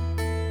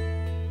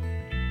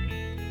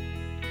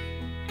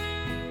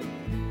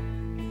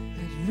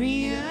 I'd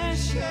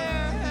reassure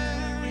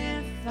her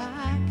if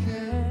I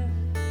could.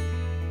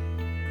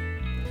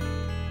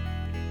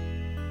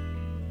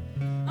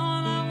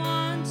 All I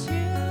want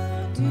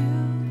to do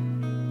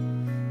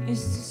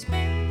is to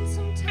spend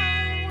some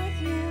time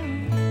with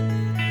you,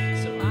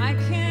 so I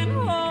can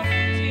hold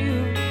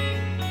you,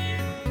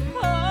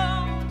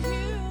 hold you.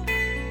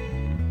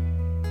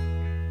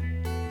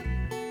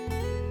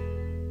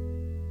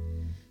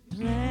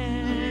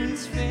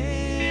 Plans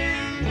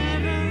fail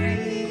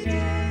every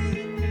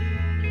day.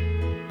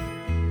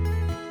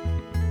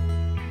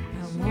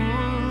 I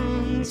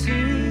want to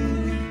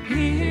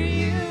hear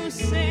you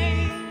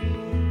say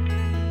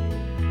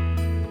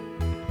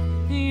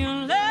your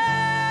love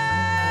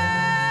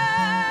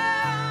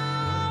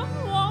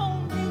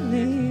won't be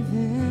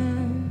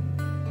leaving.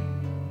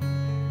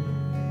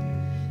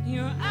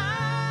 Your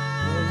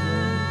eyes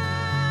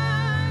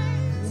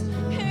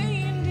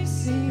ain't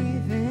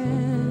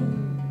deceiving.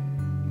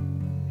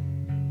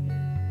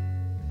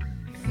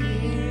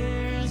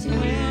 Fears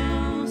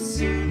will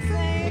soon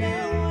fade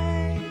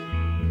away.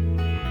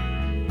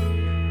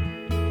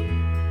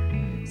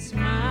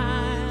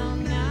 Smile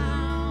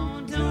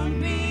now, don't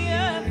be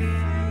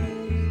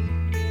afraid.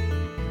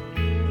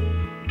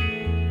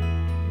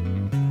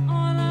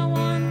 All I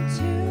want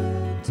to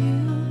do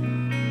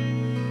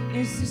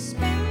is to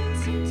spend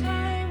some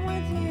time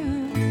with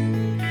you,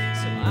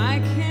 so I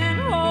can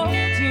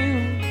hold you,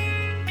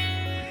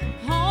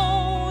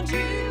 hold you.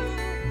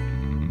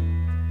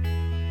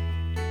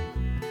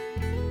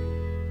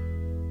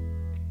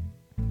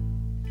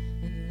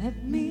 And let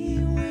me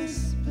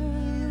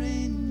whisper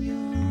in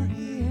your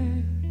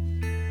ear,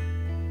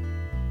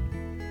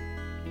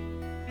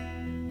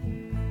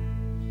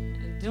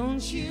 and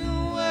don't you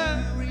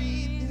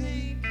worry,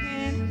 they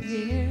can't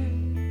hear.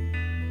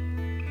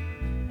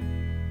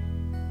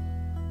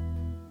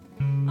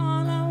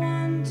 All I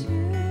want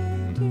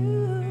to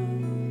do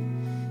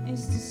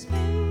is to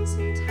spend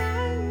some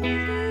time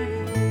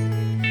with you,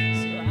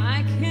 so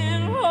I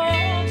can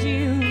hold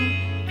you,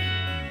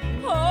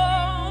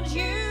 hold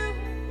you.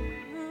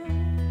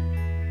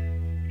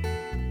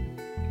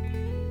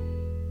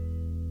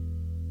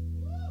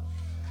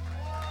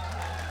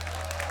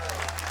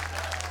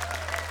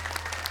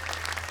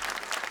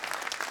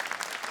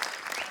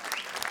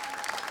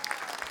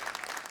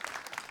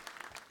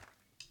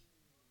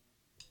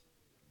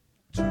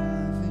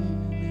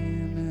 Driving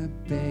in a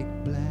big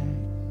black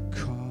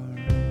car,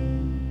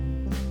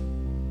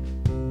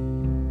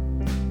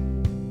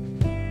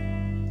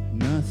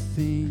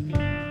 nothing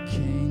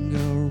can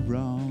go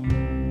wrong.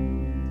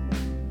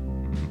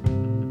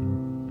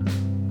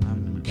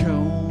 I'm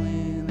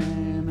going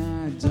and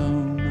I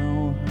don't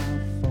know how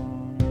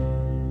far.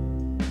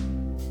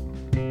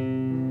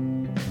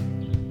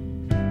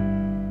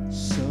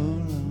 So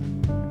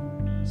long,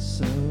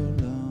 so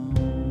long.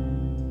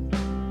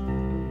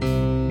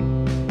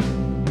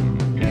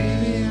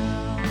 Maybe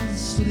I'll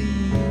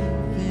sleep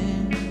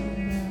in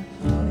a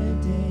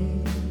holiday.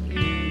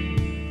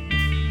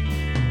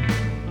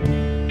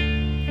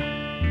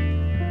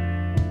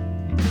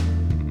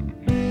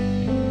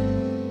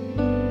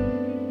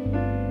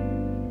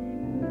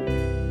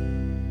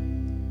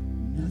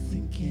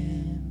 Nothing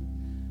can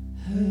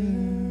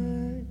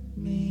hurt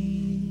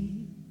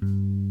me.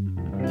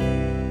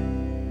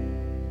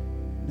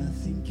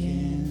 Nothing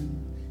can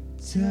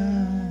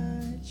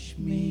touch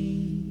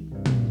me.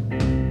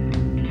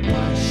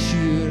 Why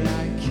should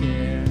I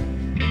care?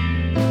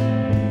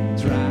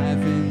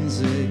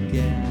 Driving's a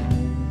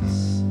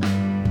gas,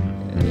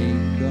 it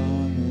ain't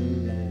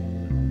gonna last.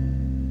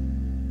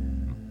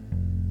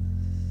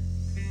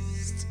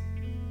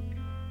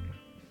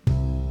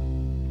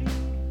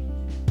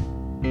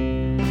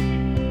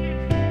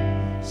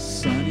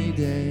 Sunny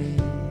day,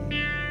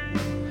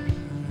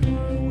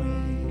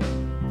 highway.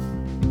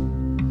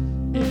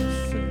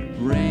 If it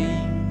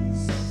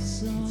rains,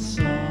 it's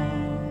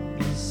all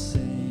the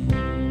same.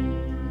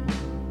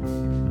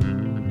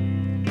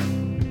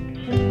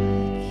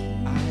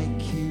 I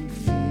can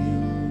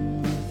feel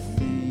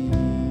nothing.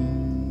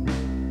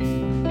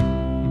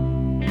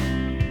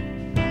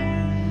 I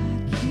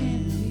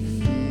can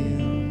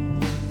feel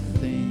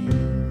nothing.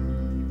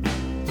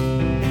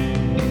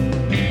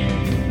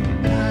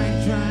 I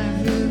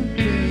drive a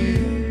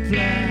big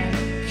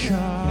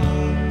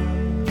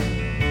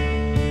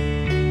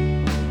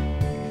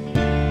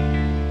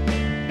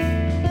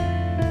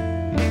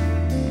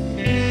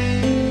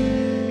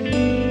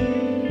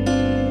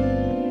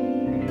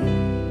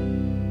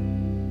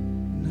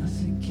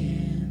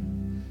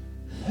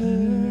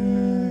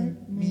hurt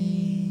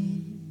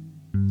me.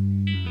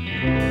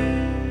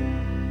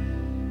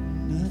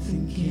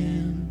 Nothing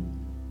can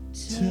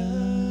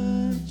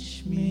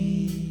touch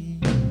me.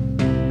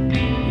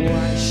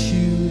 Why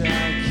should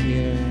I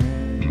care?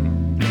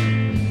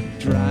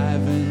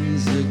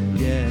 Driving's a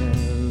guess.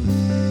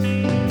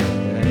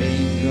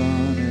 Ain't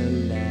gonna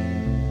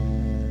last.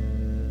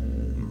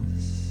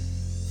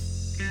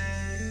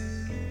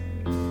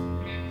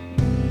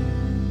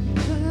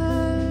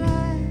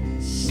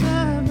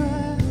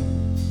 Summer,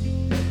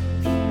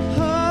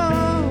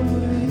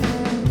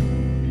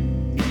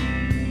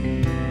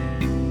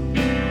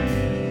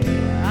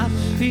 I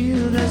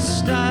feel the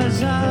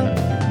stars out.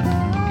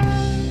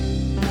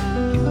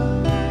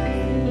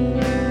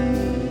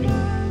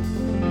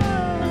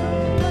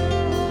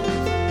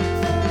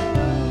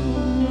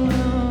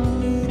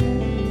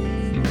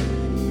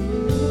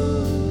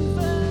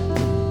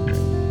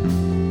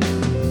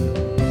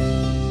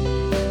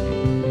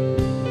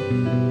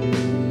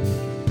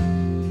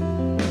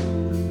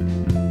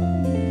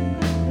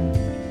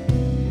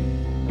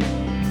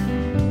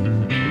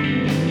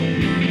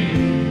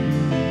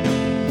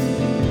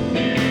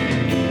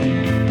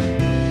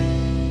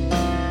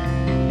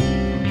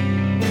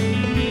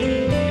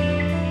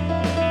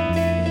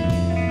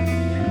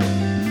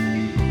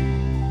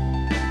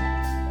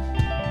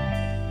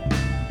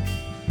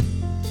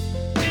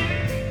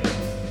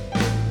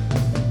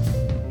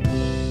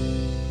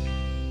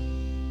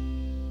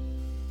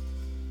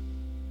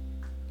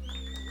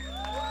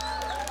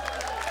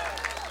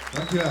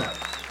 Dankjewel.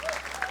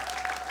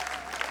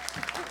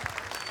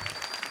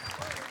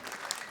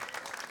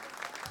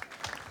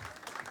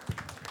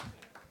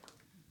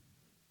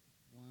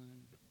 One,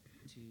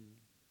 two,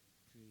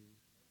 three,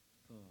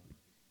 four.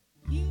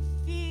 You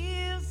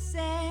feel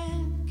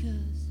sad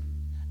 'cause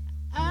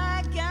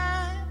I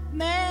got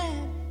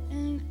mad,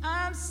 and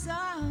I'm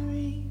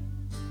sorry.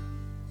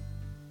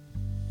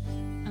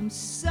 I'm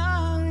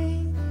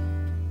sorry.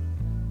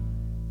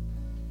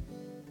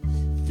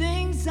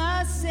 Things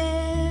I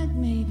said,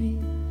 maybe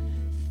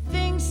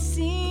things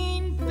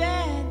seem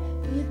bad,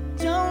 but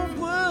don't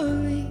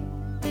worry,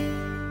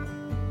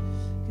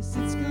 'cause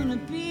it's gonna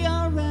be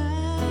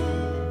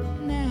alright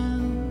now.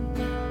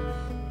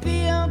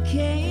 Be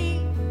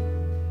okay.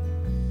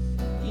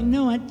 You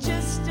know, I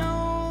just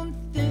don't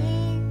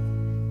think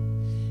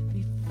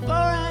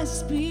before I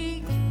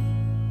speak.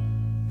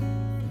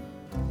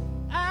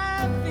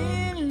 I've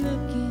been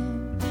looking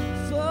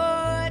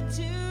forward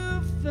to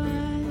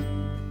find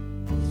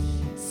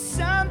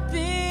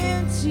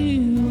something to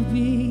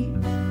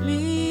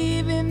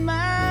believe in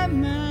my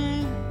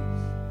mind,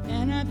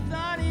 and I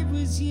thought it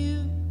was you.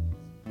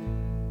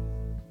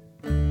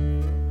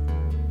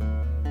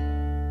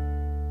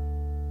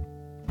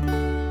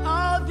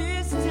 All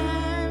this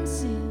time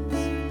since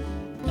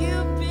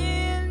you've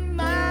been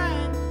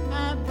mine,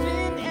 I've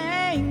been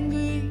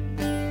angry,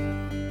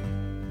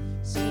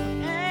 so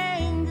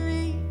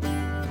angry.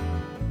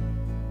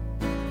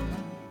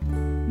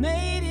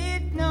 Made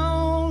it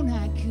known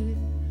I could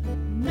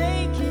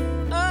make it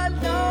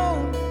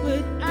alone,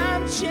 but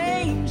I'm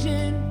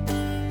changing,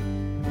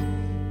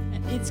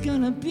 and it's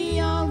gonna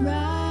be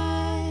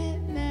alright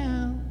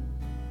now.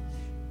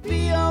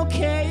 Be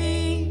okay.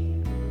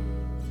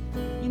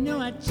 You know,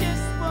 I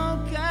just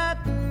woke up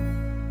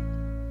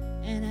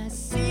and I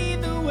see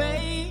the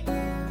way.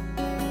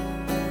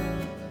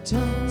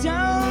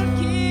 Don't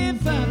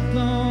give up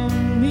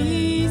on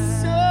me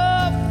so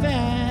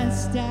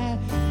fast. I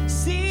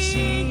see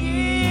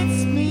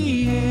it's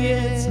me,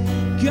 it's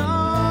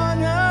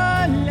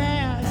gonna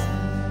last.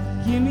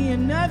 Give me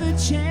another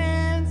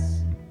chance.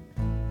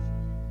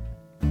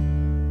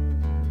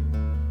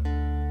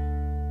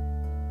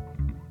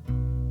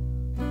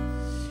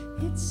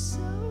 It's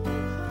so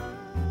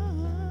hard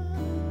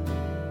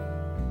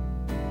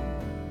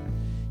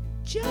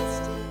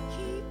just to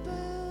keep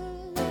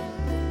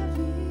alive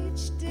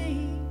each day.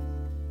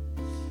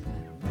 I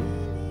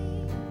really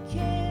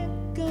can't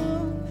go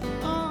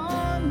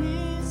on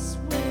this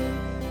way.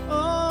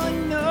 Oh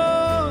no,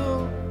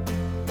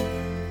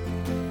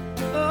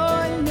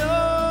 oh no.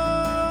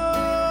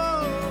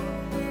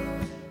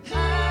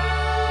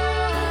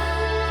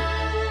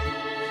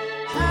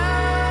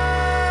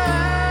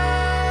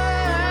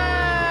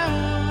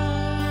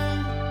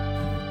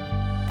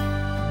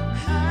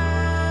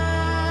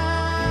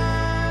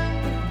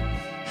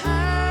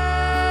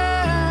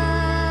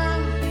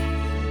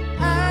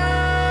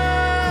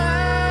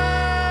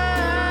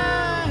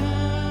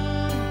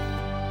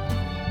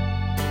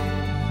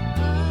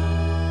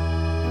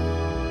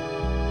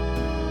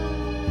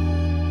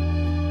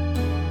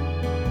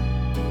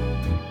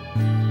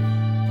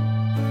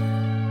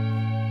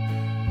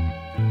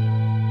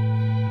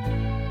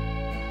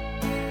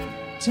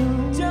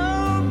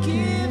 Don't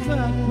give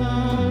up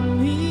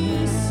on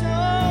me so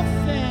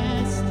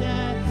fast.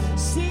 I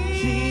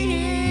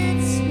see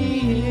it's me,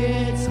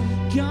 it's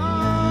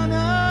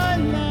gonna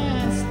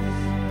last.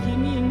 Give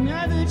me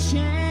another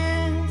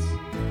chance.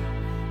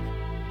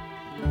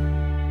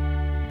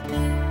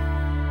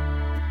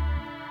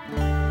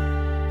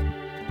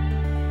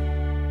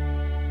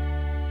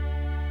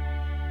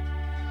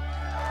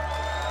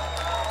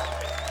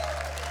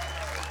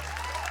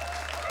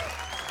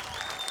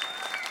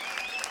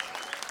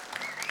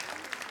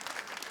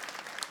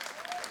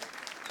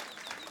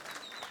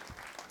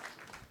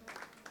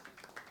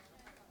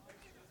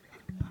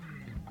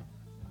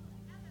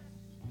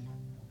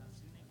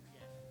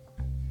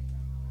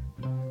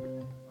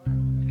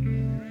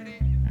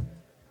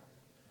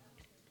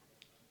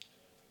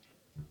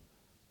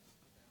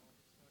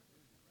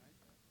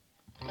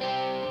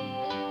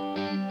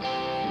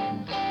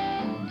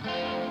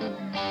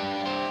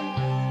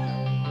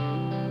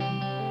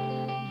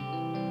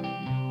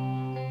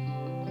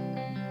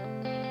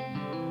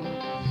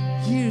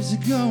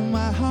 Years ago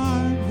my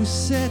heart was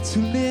set to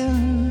live,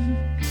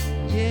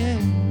 yeah.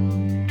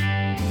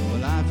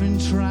 Well, I've been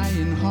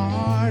trying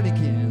hard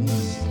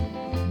against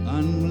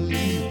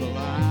unbelievable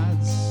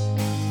odds.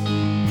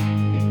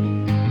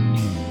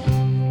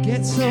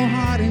 Gets so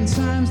hard in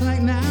times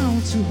like now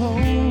to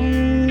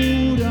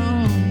hold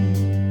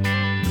on.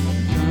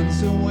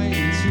 Guns are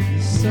waiting to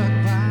be stuck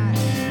by.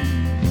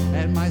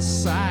 At my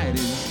side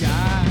is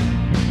God.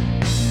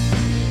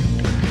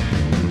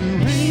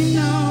 There ain't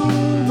no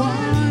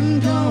one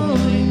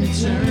going to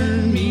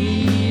turn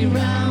me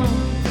round.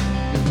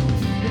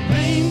 There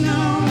ain't no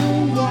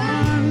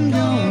one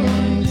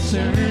going to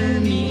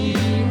turn me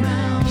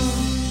round.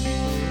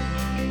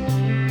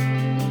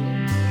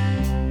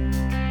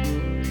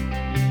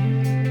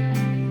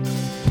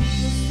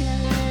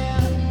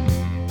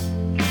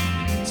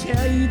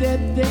 Tell you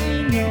that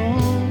they know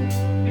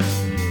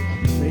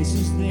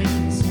places they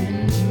can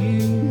send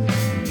you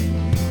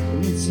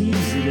when it's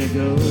easy to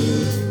go.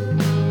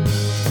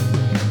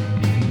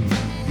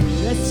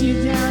 Dress you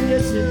down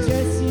just to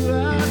dress you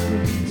up,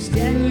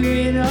 stand you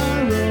in a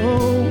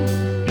row.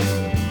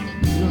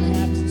 You don't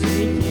have to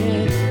take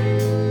it,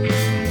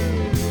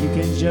 you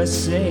can just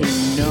say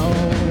no.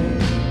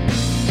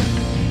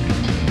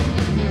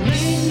 There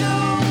ain't no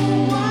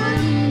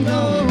one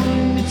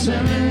going to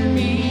turn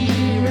me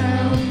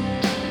round.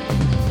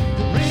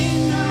 There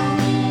ain't no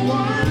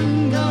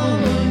one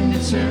going to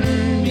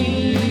turn me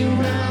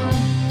round.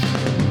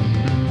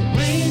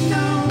 There ain't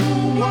no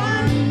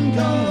one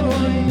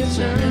going to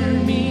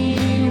turn me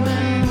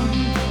round.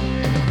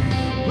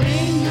 There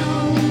ain't no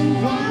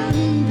one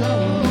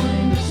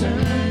going to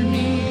turn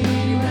me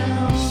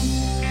round.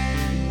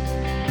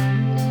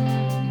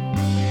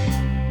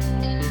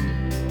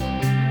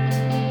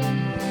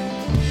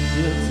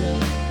 Built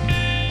up,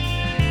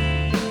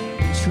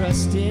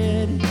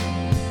 trusted,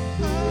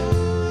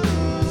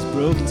 it's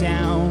broke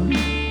down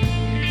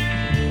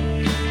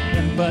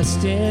and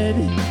busted.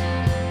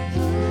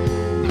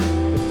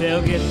 But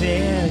they'll get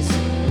theirs,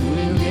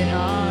 we'll get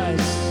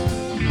ours.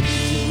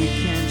 So we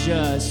can't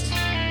just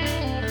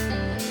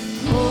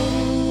hold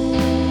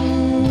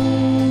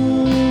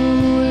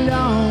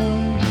on.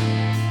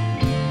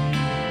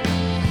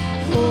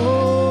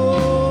 Hold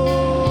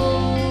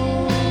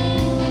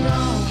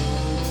on.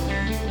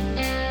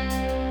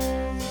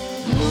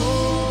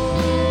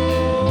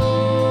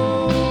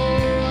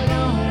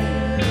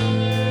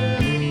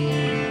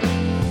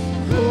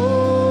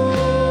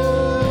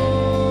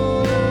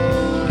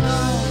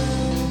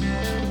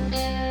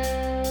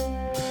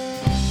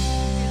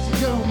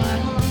 Hold on. My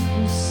heart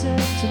was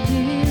set to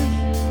live.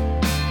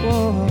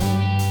 Whoa.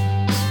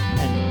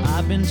 And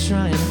I've been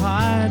trying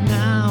hard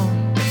now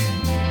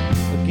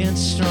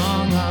against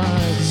strong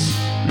hearts.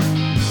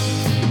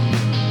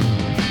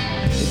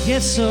 It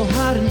gets so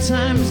hard in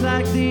times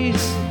like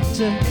these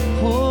to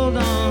hold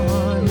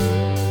on.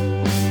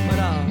 But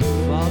I'll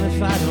fall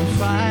if I don't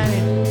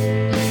fight.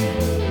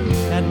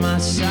 At my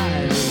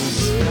side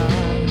is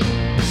God.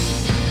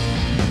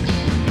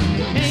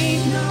 There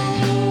ain't no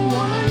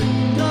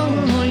one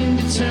going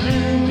to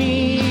turn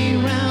me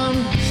round.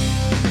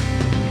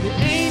 There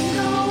ain't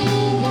no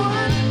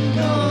one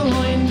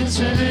going to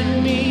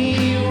turn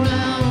me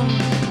round.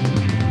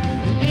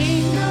 There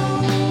ain't no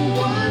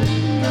one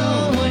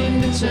going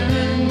to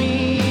turn me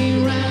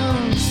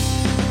round.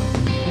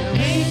 There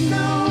ain't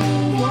no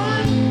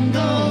one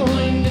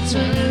going to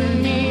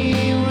turn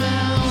me round.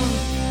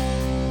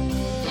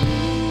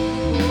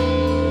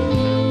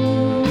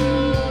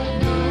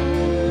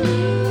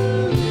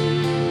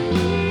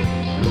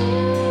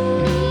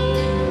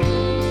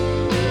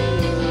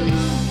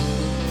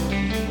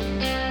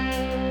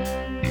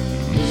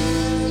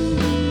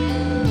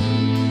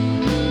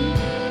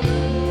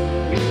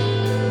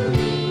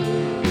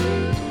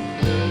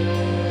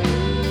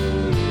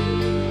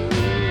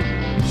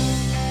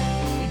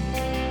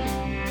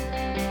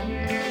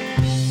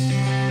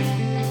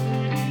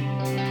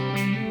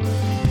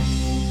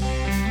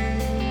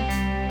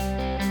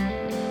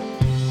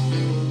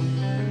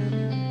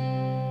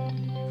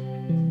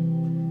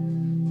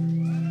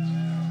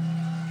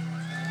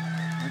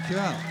 Thank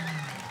you.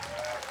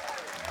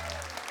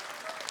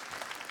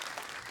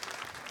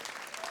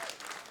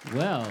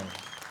 Well,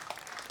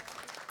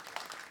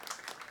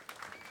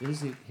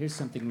 here's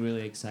something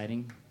really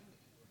exciting.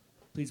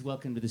 Please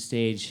welcome to the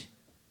stage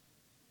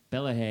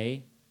Bella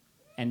Hay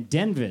and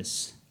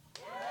Denvis.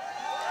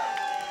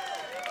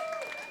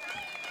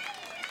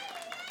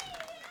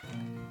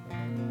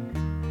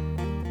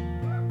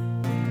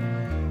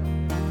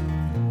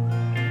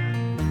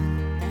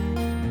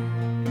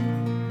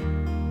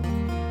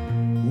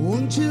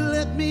 Won't you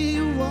let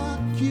me walk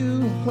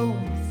you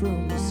home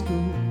from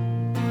school?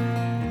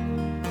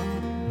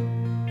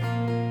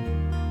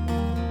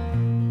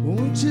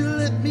 Won't you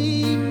let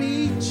me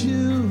meet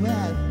you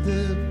at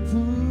the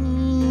pool?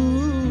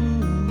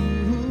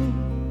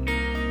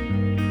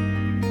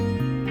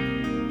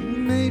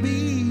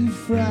 Maybe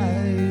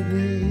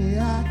Friday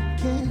I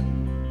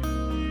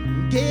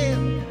can get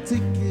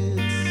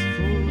tickets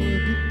for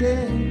the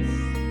dance.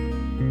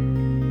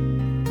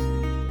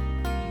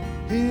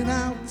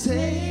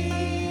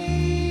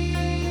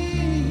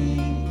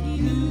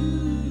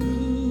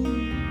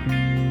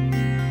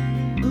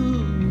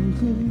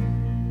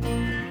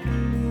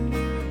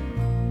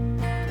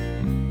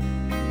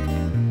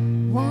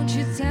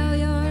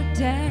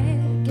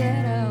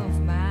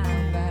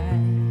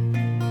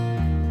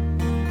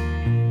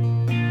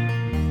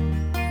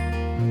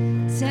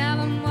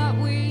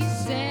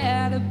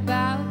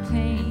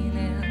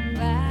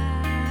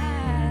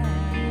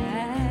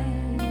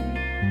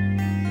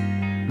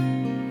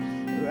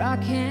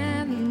 Rock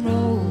and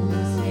roll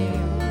is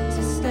here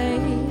to stay.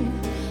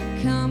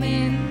 Come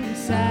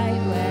inside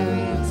where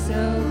it's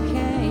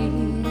okay,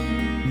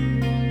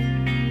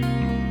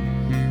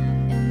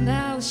 and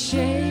I'll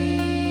shake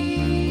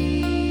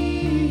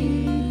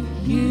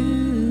you.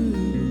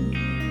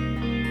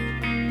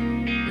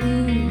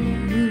 Ooh.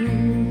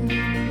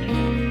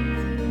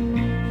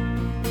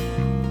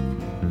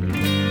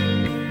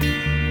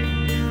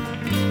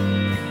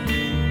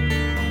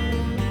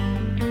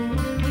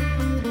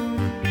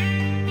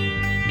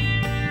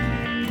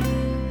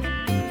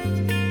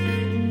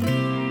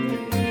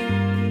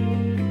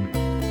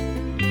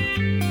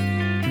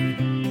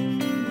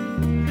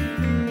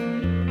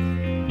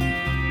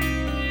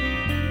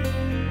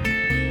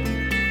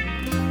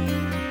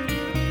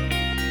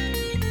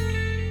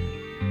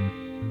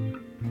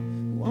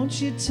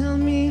 Won't you tell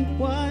me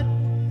what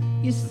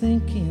you're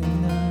thinking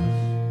of?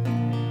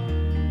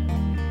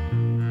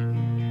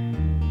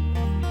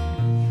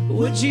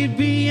 Would you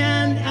be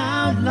an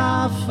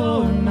outlaw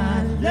for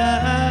my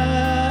love?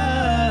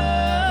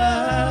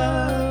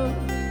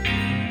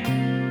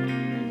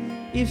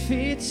 If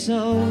it's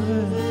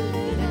over,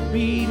 let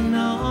me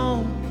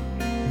know.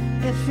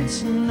 If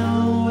it's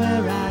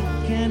nowhere I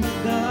can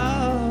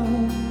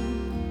go,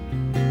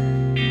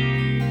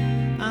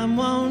 I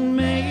won't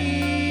make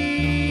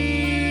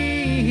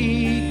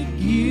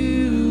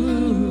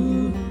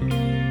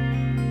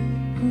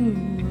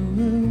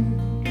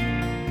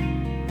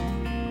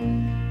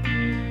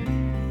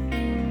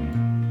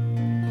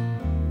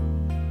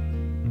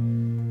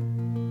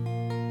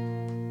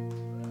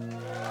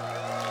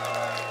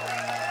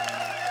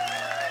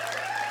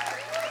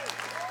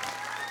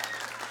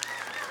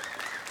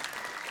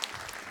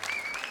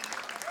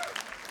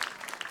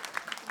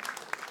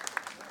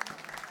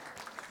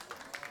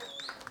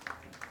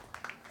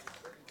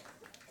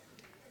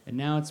And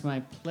now it's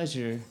my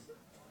pleasure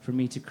for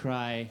me to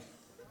cry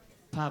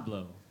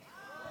Pablo.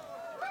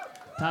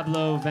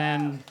 Pablo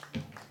Van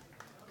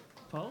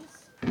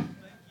Puls?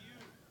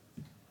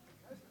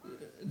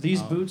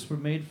 These boots were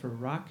made for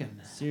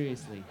rocking.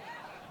 Seriously.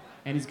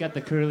 And he's got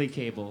the curly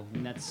cable,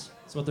 and that's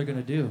what they're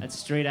gonna do. That's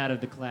straight out of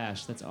The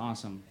Clash. That's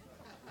awesome.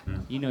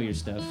 You know your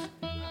stuff.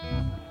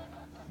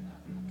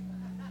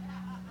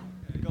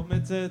 Ik had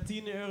met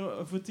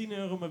voor 10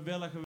 euro met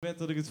Bella gewet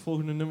dat ik het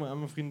volgende nummer aan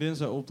mijn vriendin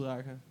zou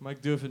opdragen. Maar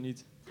ik durf het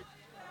niet.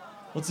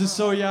 Want ze is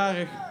zo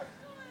jarig.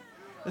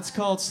 It's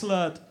called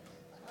Slut.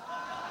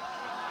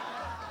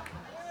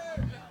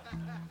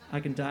 I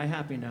can die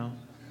happy now.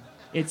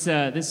 It's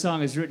this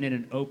song is written in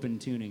an open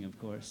tuning, of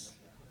course.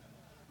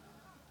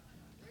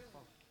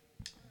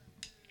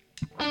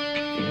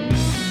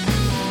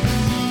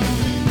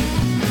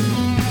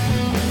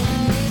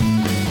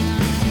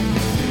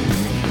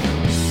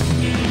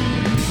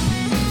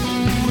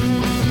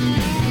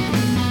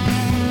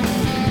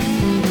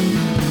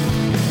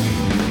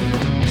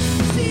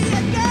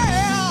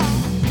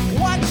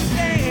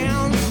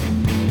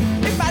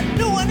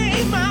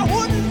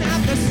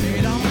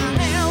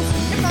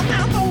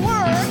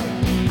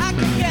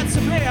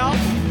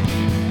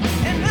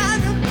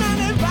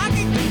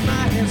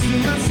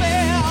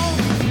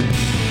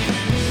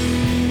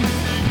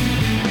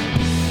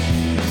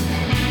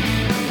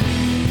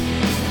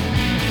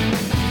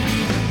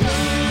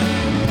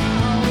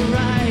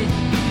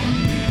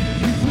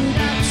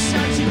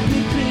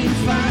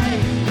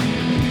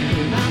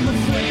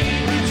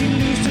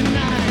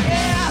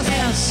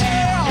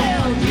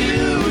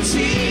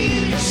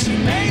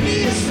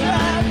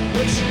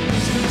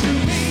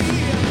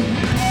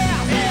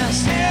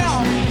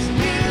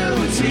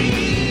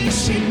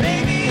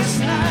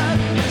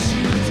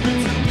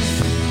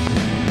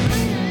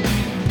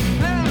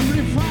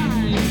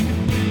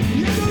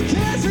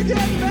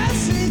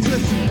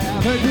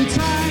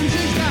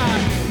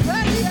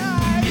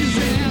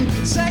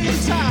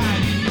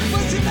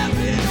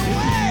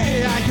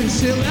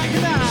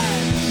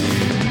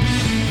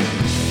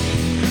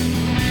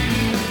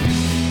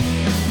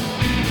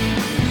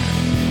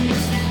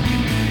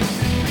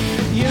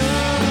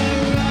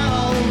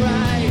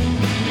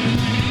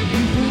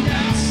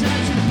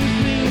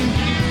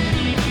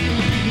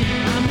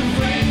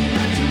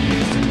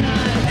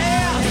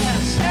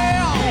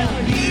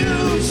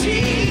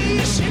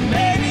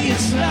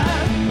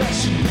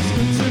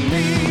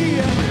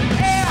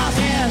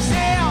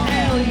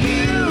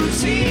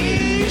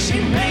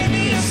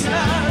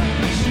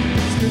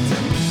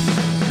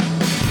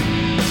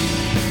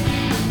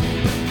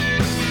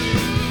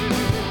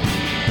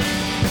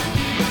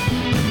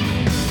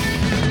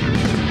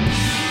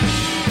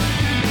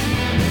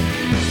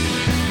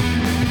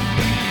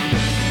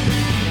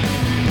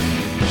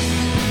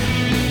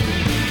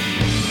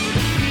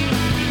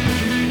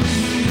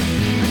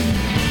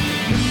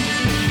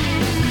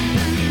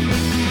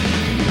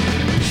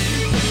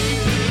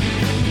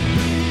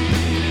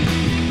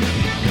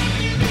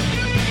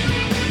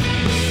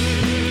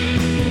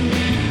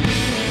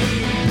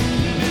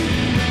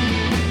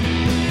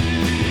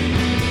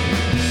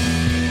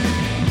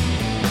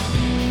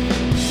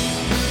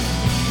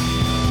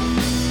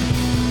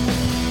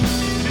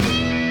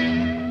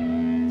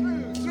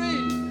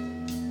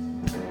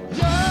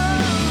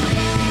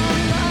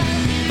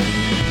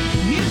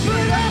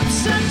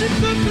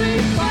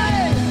 perfectly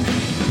fine.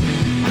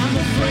 I'm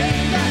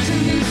afraid that you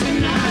need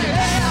tonight.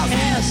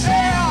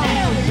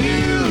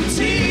 S-L-U-T.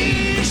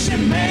 She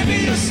may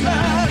be a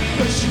slut,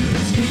 but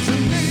she's good to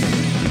me.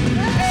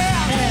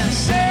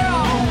 S-L-U-T.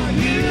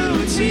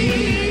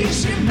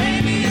 She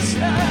may be a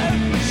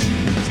slut, but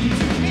she's good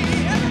to me.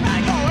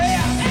 Everybody go,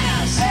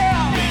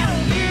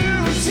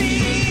 S-L-U-T.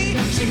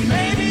 She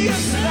may be a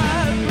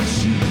slut, but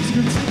she's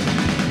good to me.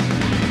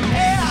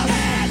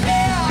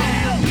 S-L-U-T.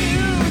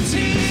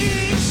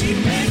 She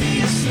may be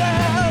a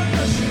slut,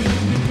 but she's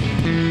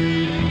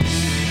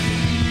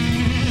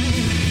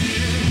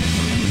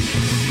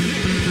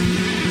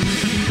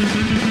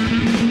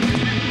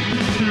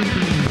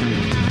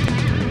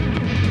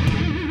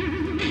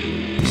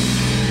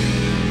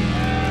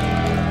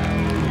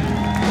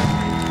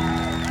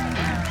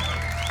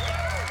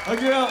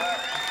Dankjewel.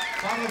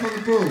 Pablo van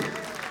der Poel.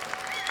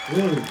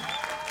 Really?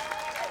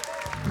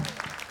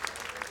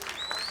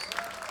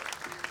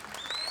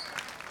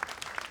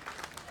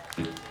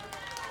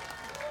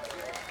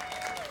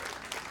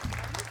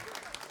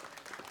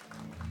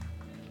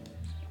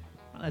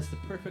 Well, that's the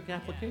perfect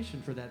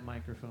application for that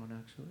microphone,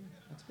 actually.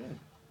 That's good.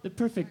 The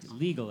perfect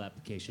legal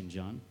application,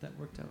 John. That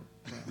worked out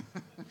well.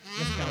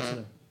 Yes,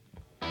 Counselor.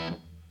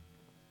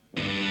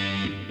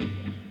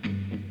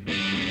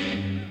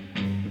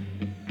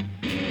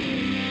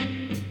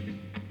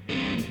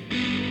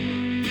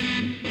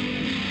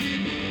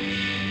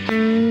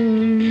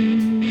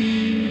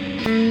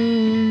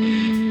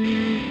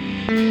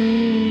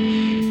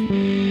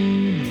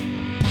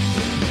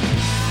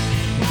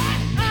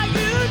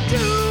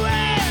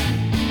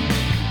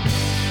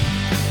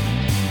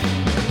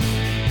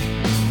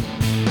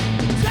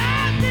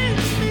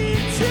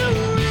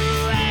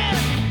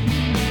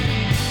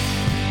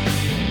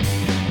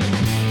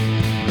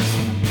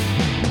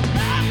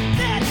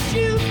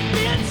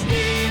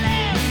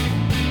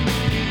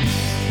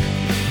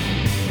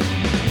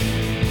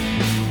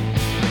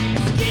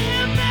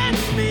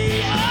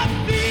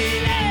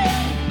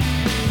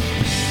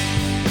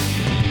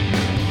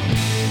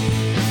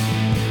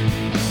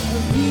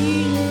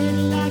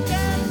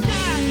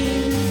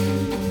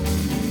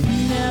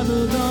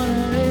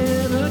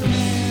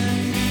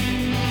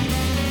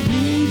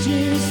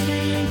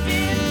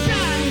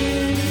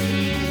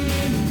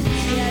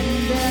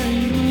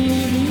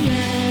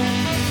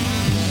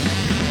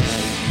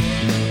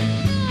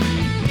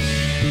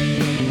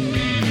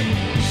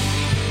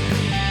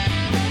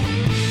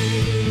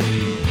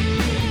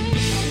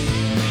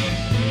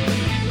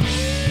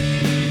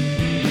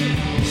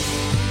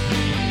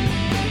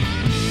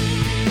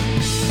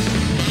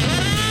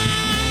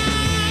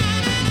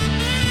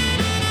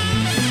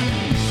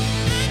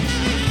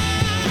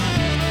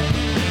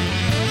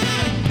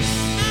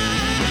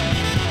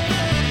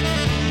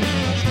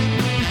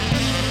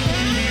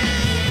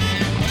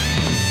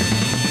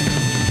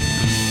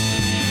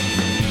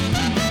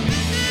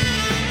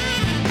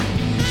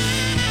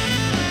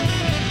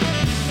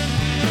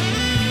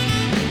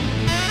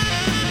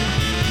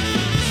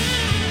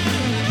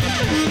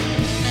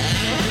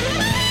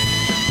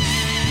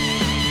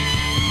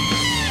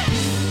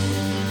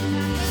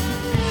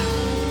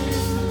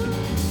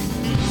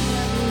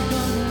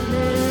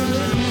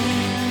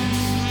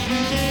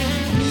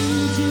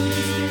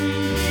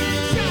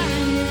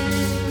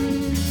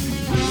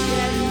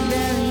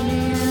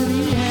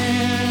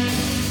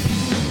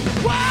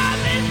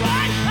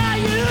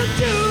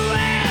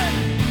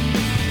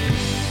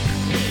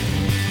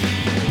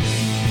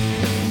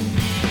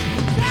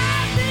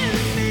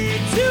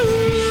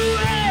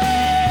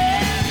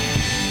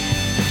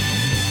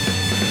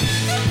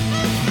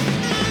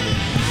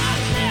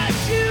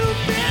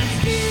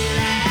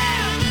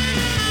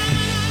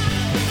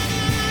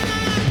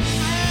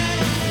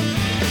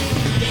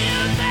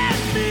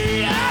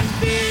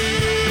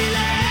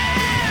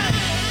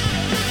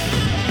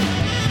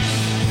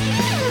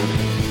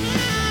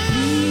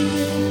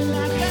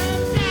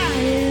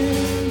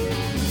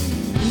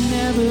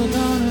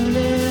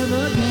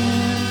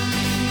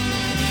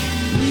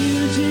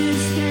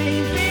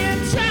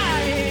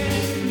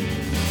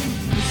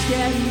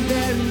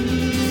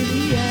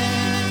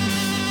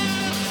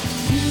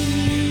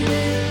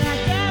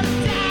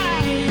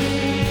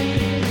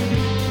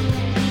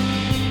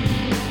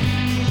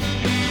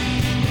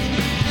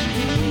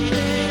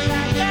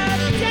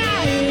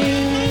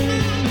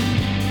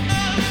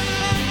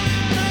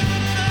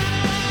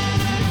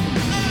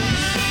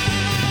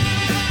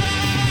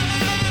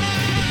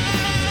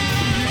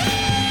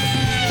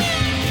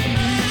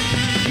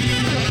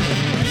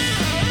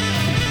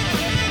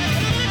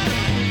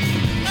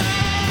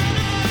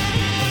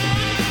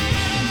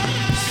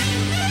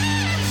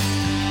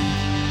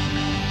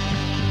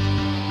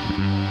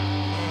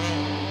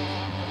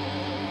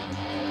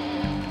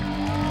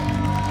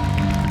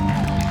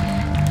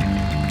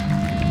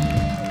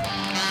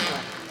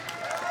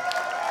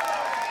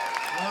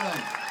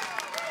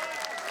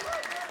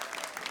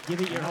 Give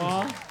it your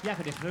all.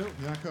 Jacco de Groot.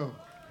 Jacco.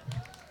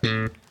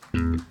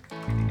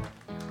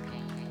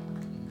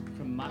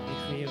 From Motley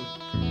Crue.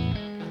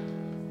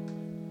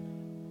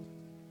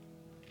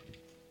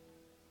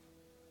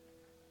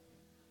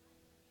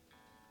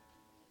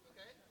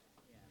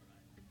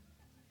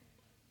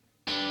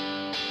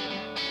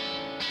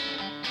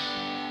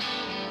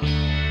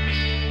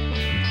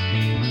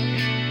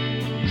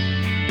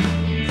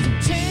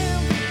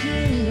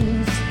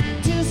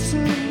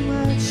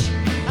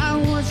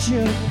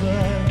 a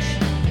budge,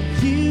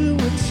 you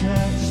were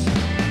touched.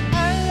 I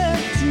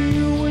left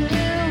you,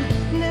 well,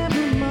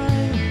 never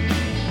mind.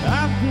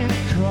 I've been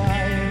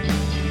crying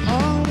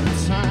all the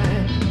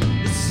time.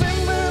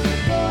 December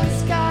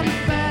boys got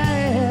it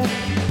bad.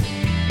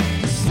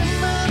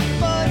 December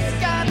boys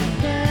got it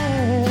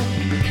bad.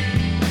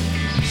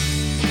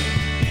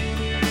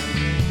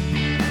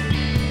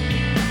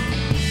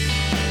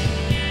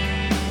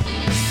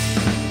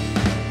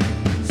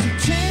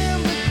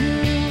 September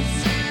girls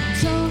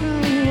don't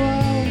know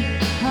why.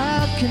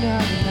 How can I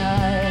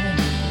deny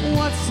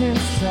what's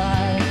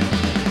inside?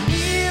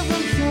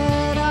 Even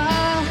thought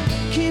I'll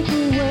keep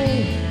away.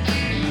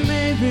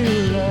 Maybe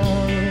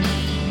love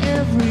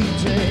every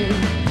day.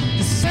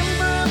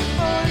 December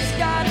boys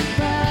got it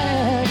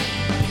bad.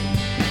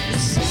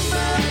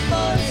 December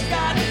boys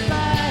got it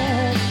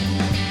bad.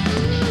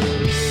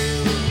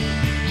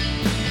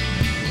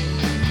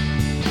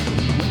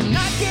 When I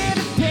get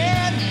to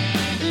bed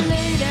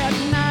late at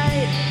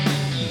night,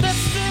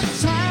 that's the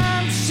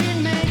time she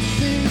makes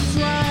things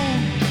right.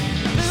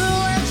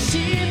 When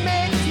she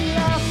makes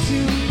love to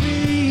me.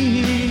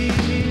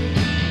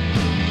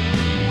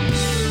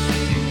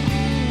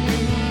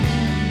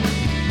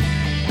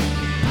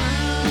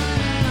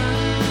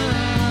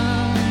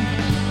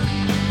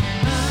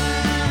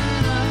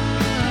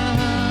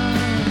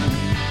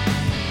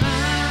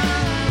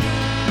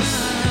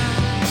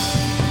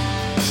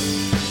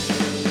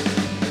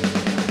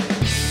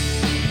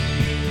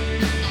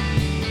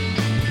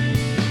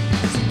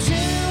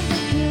 September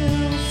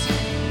girls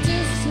do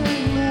so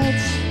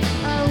much.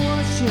 I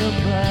want your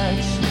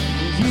touch.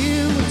 You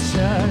were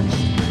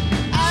touched.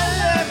 I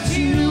left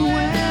you,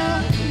 well,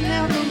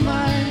 never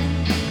mind.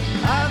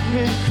 I've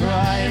been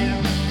crying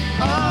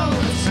all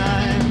the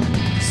time.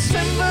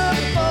 December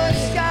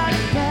boys got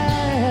it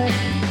bad.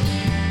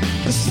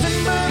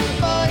 December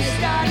boys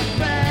got it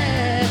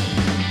bad.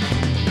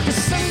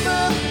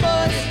 December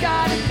boys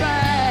got it bad.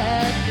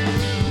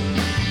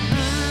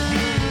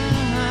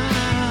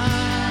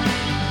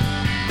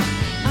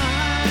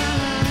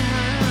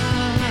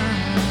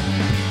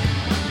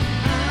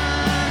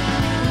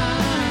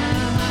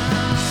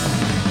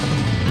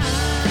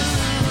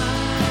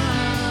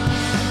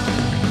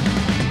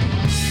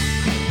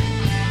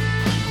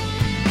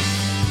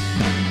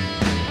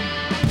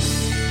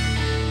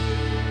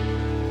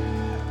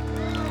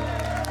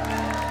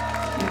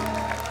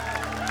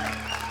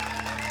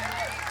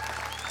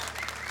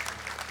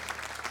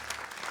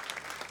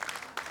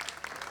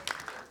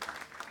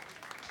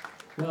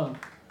 Well,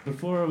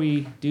 before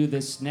we do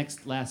this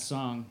next last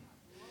song,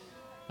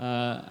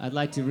 I'd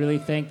like to really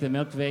thank the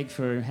Milkveig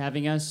for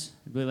having us.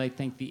 I'd really like to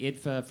thank the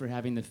IDFA for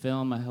having the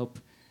film. I hope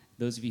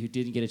those of you who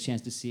didn't get a chance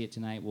to see it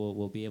tonight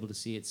will be able to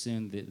see it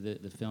soon.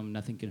 The film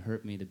Nothing Can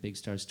Hurt Me, The Big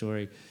Star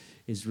Story,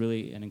 is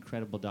really an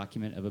incredible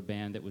document of a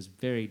band that was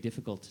very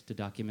difficult to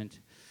document.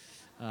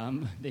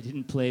 They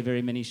didn't play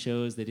very many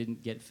shows. They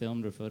didn't get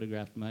filmed or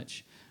photographed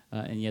much.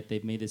 And yet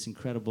they've made this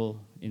incredible,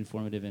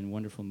 informative, and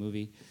wonderful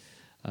movie.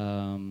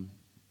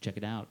 Check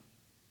it out.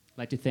 I'd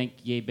like to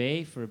thank Ye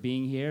Bay for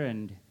being here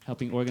and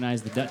helping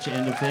organize the Dutch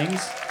end of things.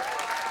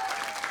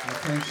 Well,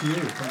 thanks to you.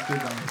 Thank you,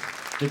 Don.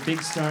 The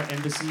Big Star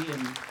Embassy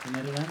in the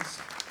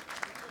Netherlands.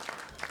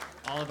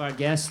 All of our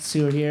guests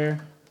who are here.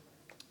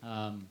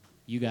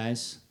 You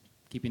guys,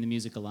 keeping the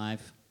music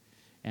alive.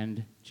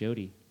 And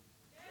Jody.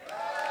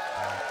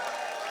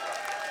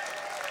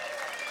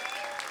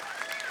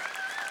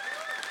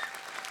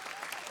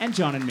 And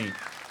John and me.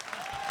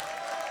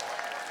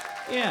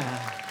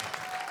 Yeah.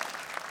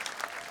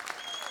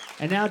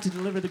 And now to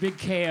deliver the big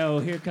KO,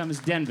 here comes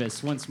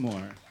Denvis once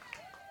more.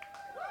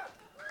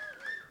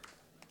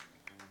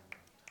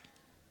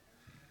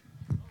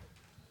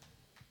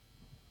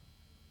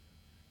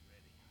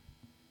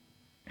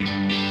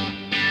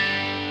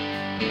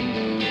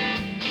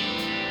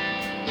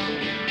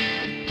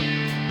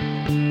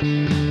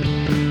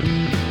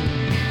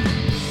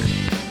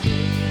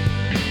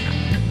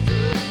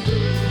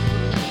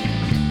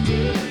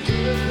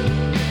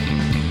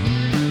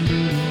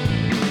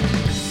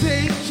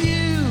 Thank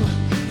you,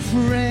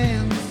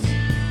 friends.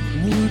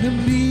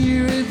 Wouldn't be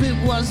here if it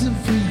wasn't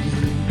for you.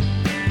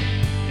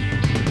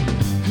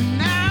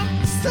 And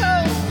I'm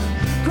so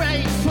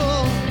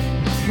grateful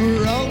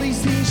for all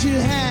these things you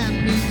had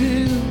me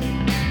do.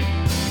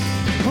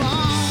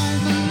 All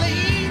the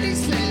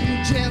ladies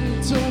and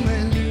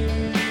gentlemen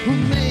who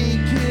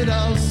make it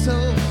all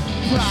so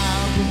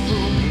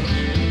probable.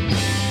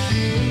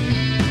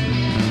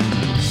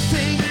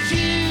 Thank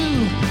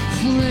you,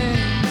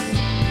 friends.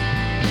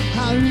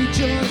 I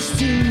rejoice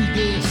to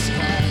the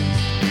skies.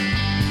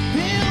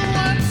 And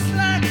once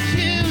like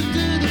you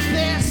do the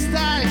best I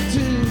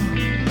do,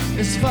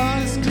 as far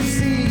as can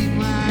see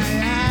my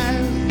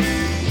eyes.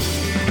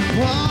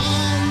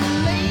 All the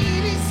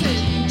ladies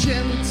and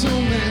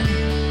gentlemen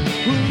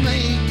who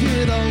make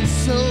it all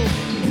so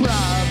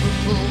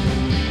probable.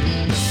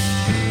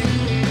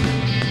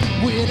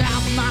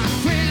 Without my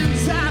friends,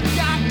 I've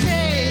got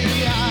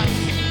chaos.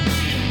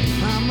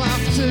 I'm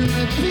after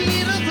a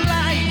beat of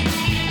light.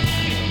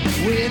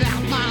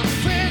 Without my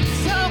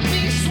friends, I'll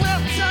be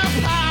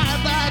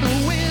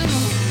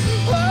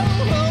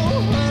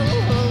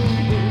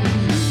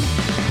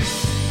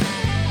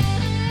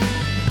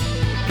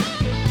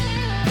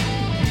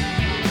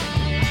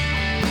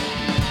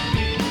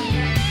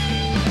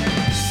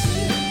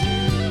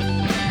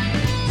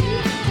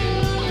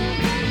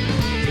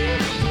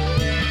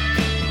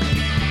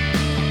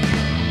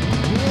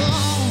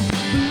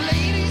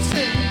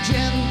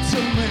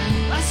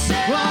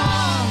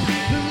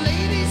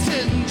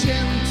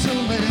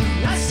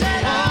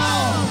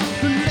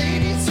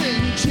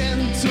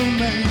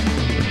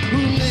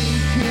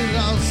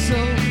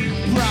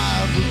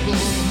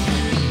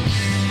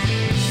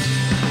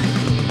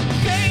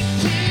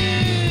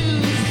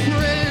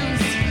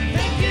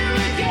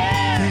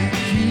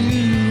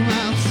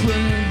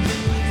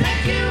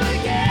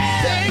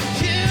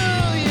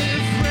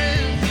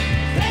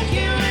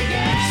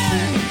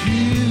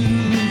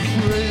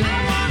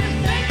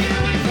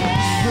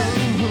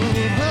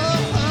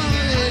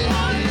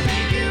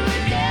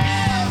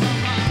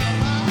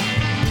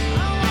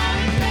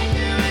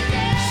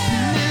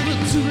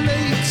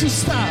to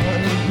start,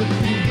 but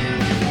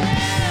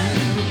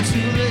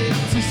too late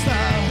to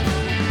start.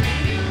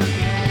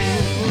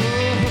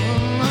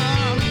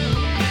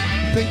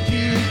 Thank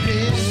you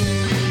again.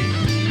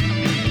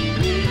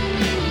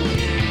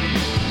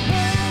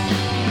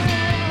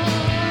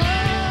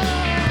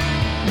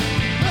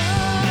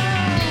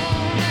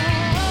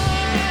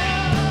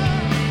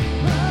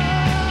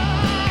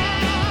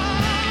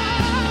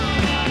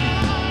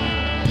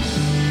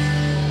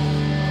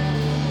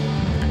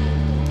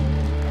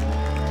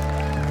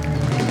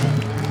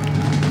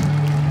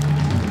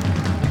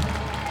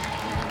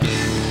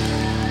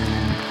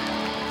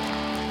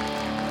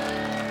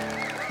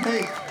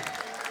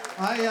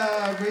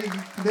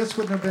 This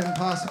wouldn't have been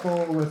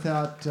possible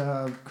without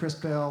Chris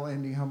Bell,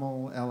 Andy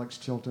Hummel, Alex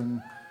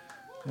Chilton,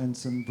 and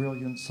some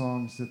brilliant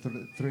songs that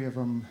the three of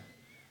them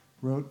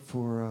wrote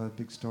for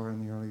Big Star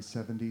in the early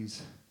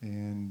 70s,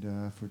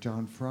 and for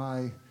John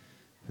Fry,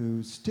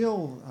 who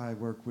still I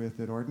work with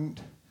at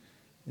Ardent,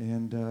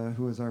 and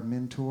who is our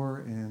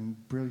mentor and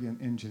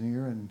brilliant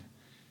engineer and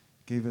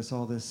gave us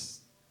all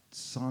this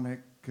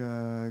sonic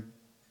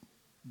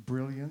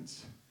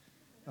brilliance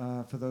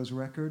for those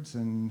records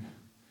and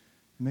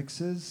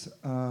mixes.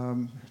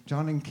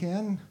 John and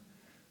Ken,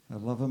 I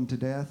love them to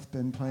death.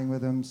 Been playing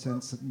with them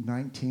since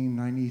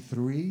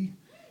 1993.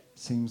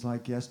 Seems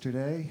like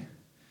yesterday.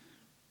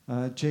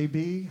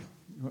 JB,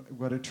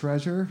 what a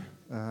treasure.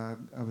 I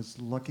was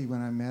lucky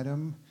when I met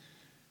him.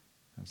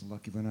 I was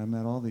lucky when I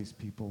met all these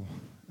people,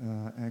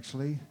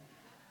 actually.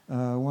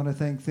 I want to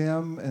thank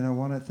them, and I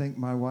want to thank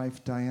my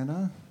wife,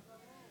 Diana,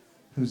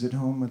 who's at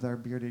home with our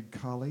bearded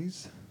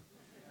collies.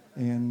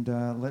 And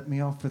let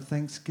me off for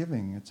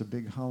Thanksgiving. It's a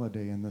big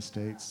holiday in the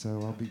States,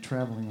 so I'll be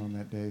traveling on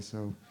that day.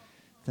 So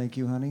thank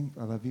you, honey.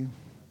 I love you.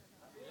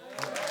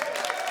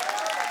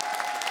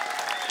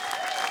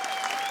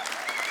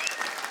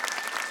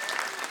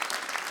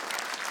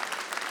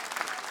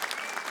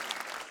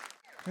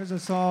 Here's a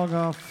song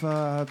off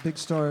Big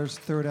Star's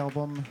third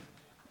album,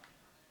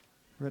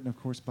 written,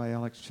 of course, by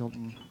Alex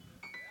Chilton.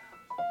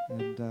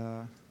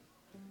 And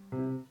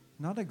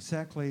not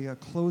exactly a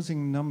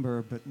closing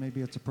number, but maybe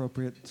it's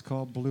appropriate. It's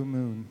called Blue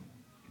Moon.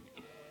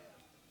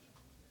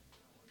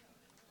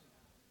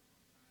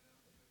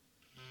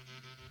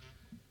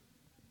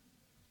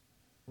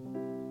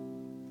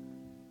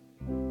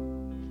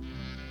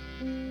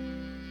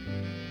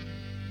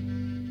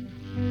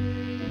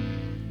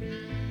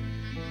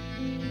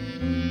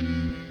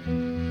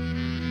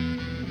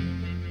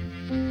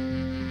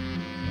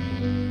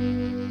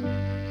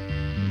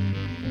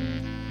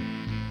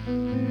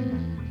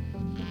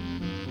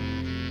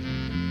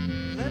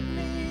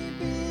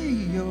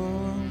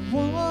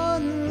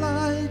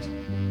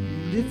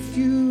 If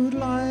you'd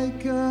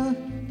like a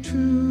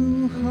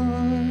true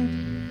heart,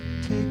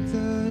 take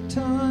the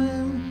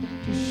time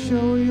to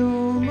show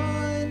your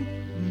mind,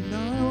 and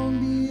I'll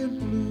be a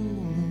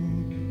blue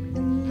moon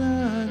in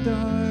the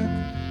dark.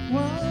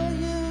 While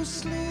you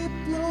sleep,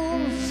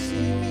 you'll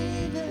see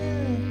me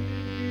there.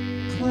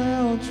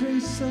 Clouds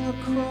race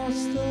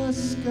across the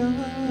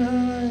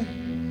sky.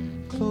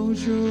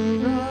 Close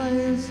your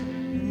eyes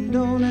and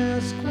don't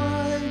ask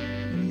why,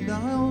 and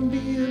I'll be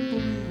a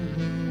blue moon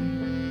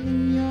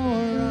in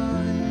your eyes.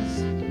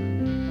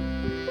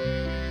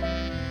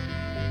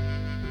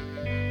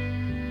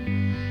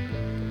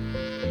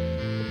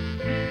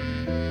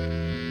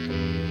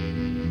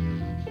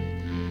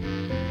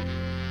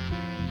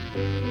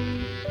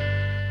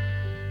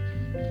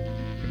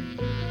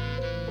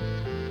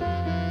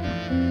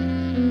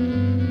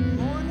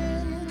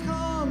 Morning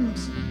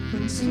comes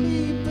when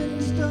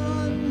sleeping's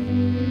done.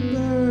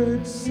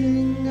 Birds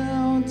sing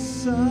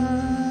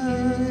outside.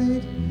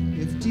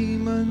 If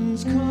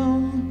demons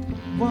come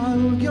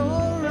while you're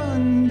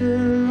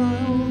under,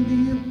 I'll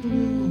be a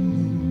blue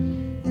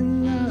moon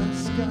in the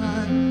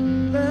sky.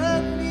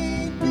 Let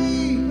me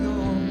be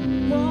your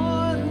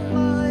one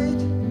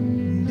light,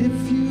 and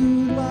if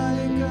you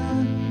like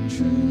a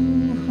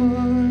true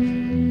heart,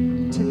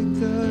 take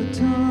the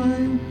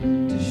time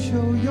to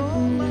show your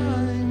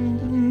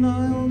mind, and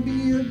I'll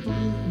be a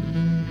blue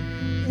moon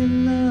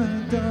in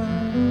the dark.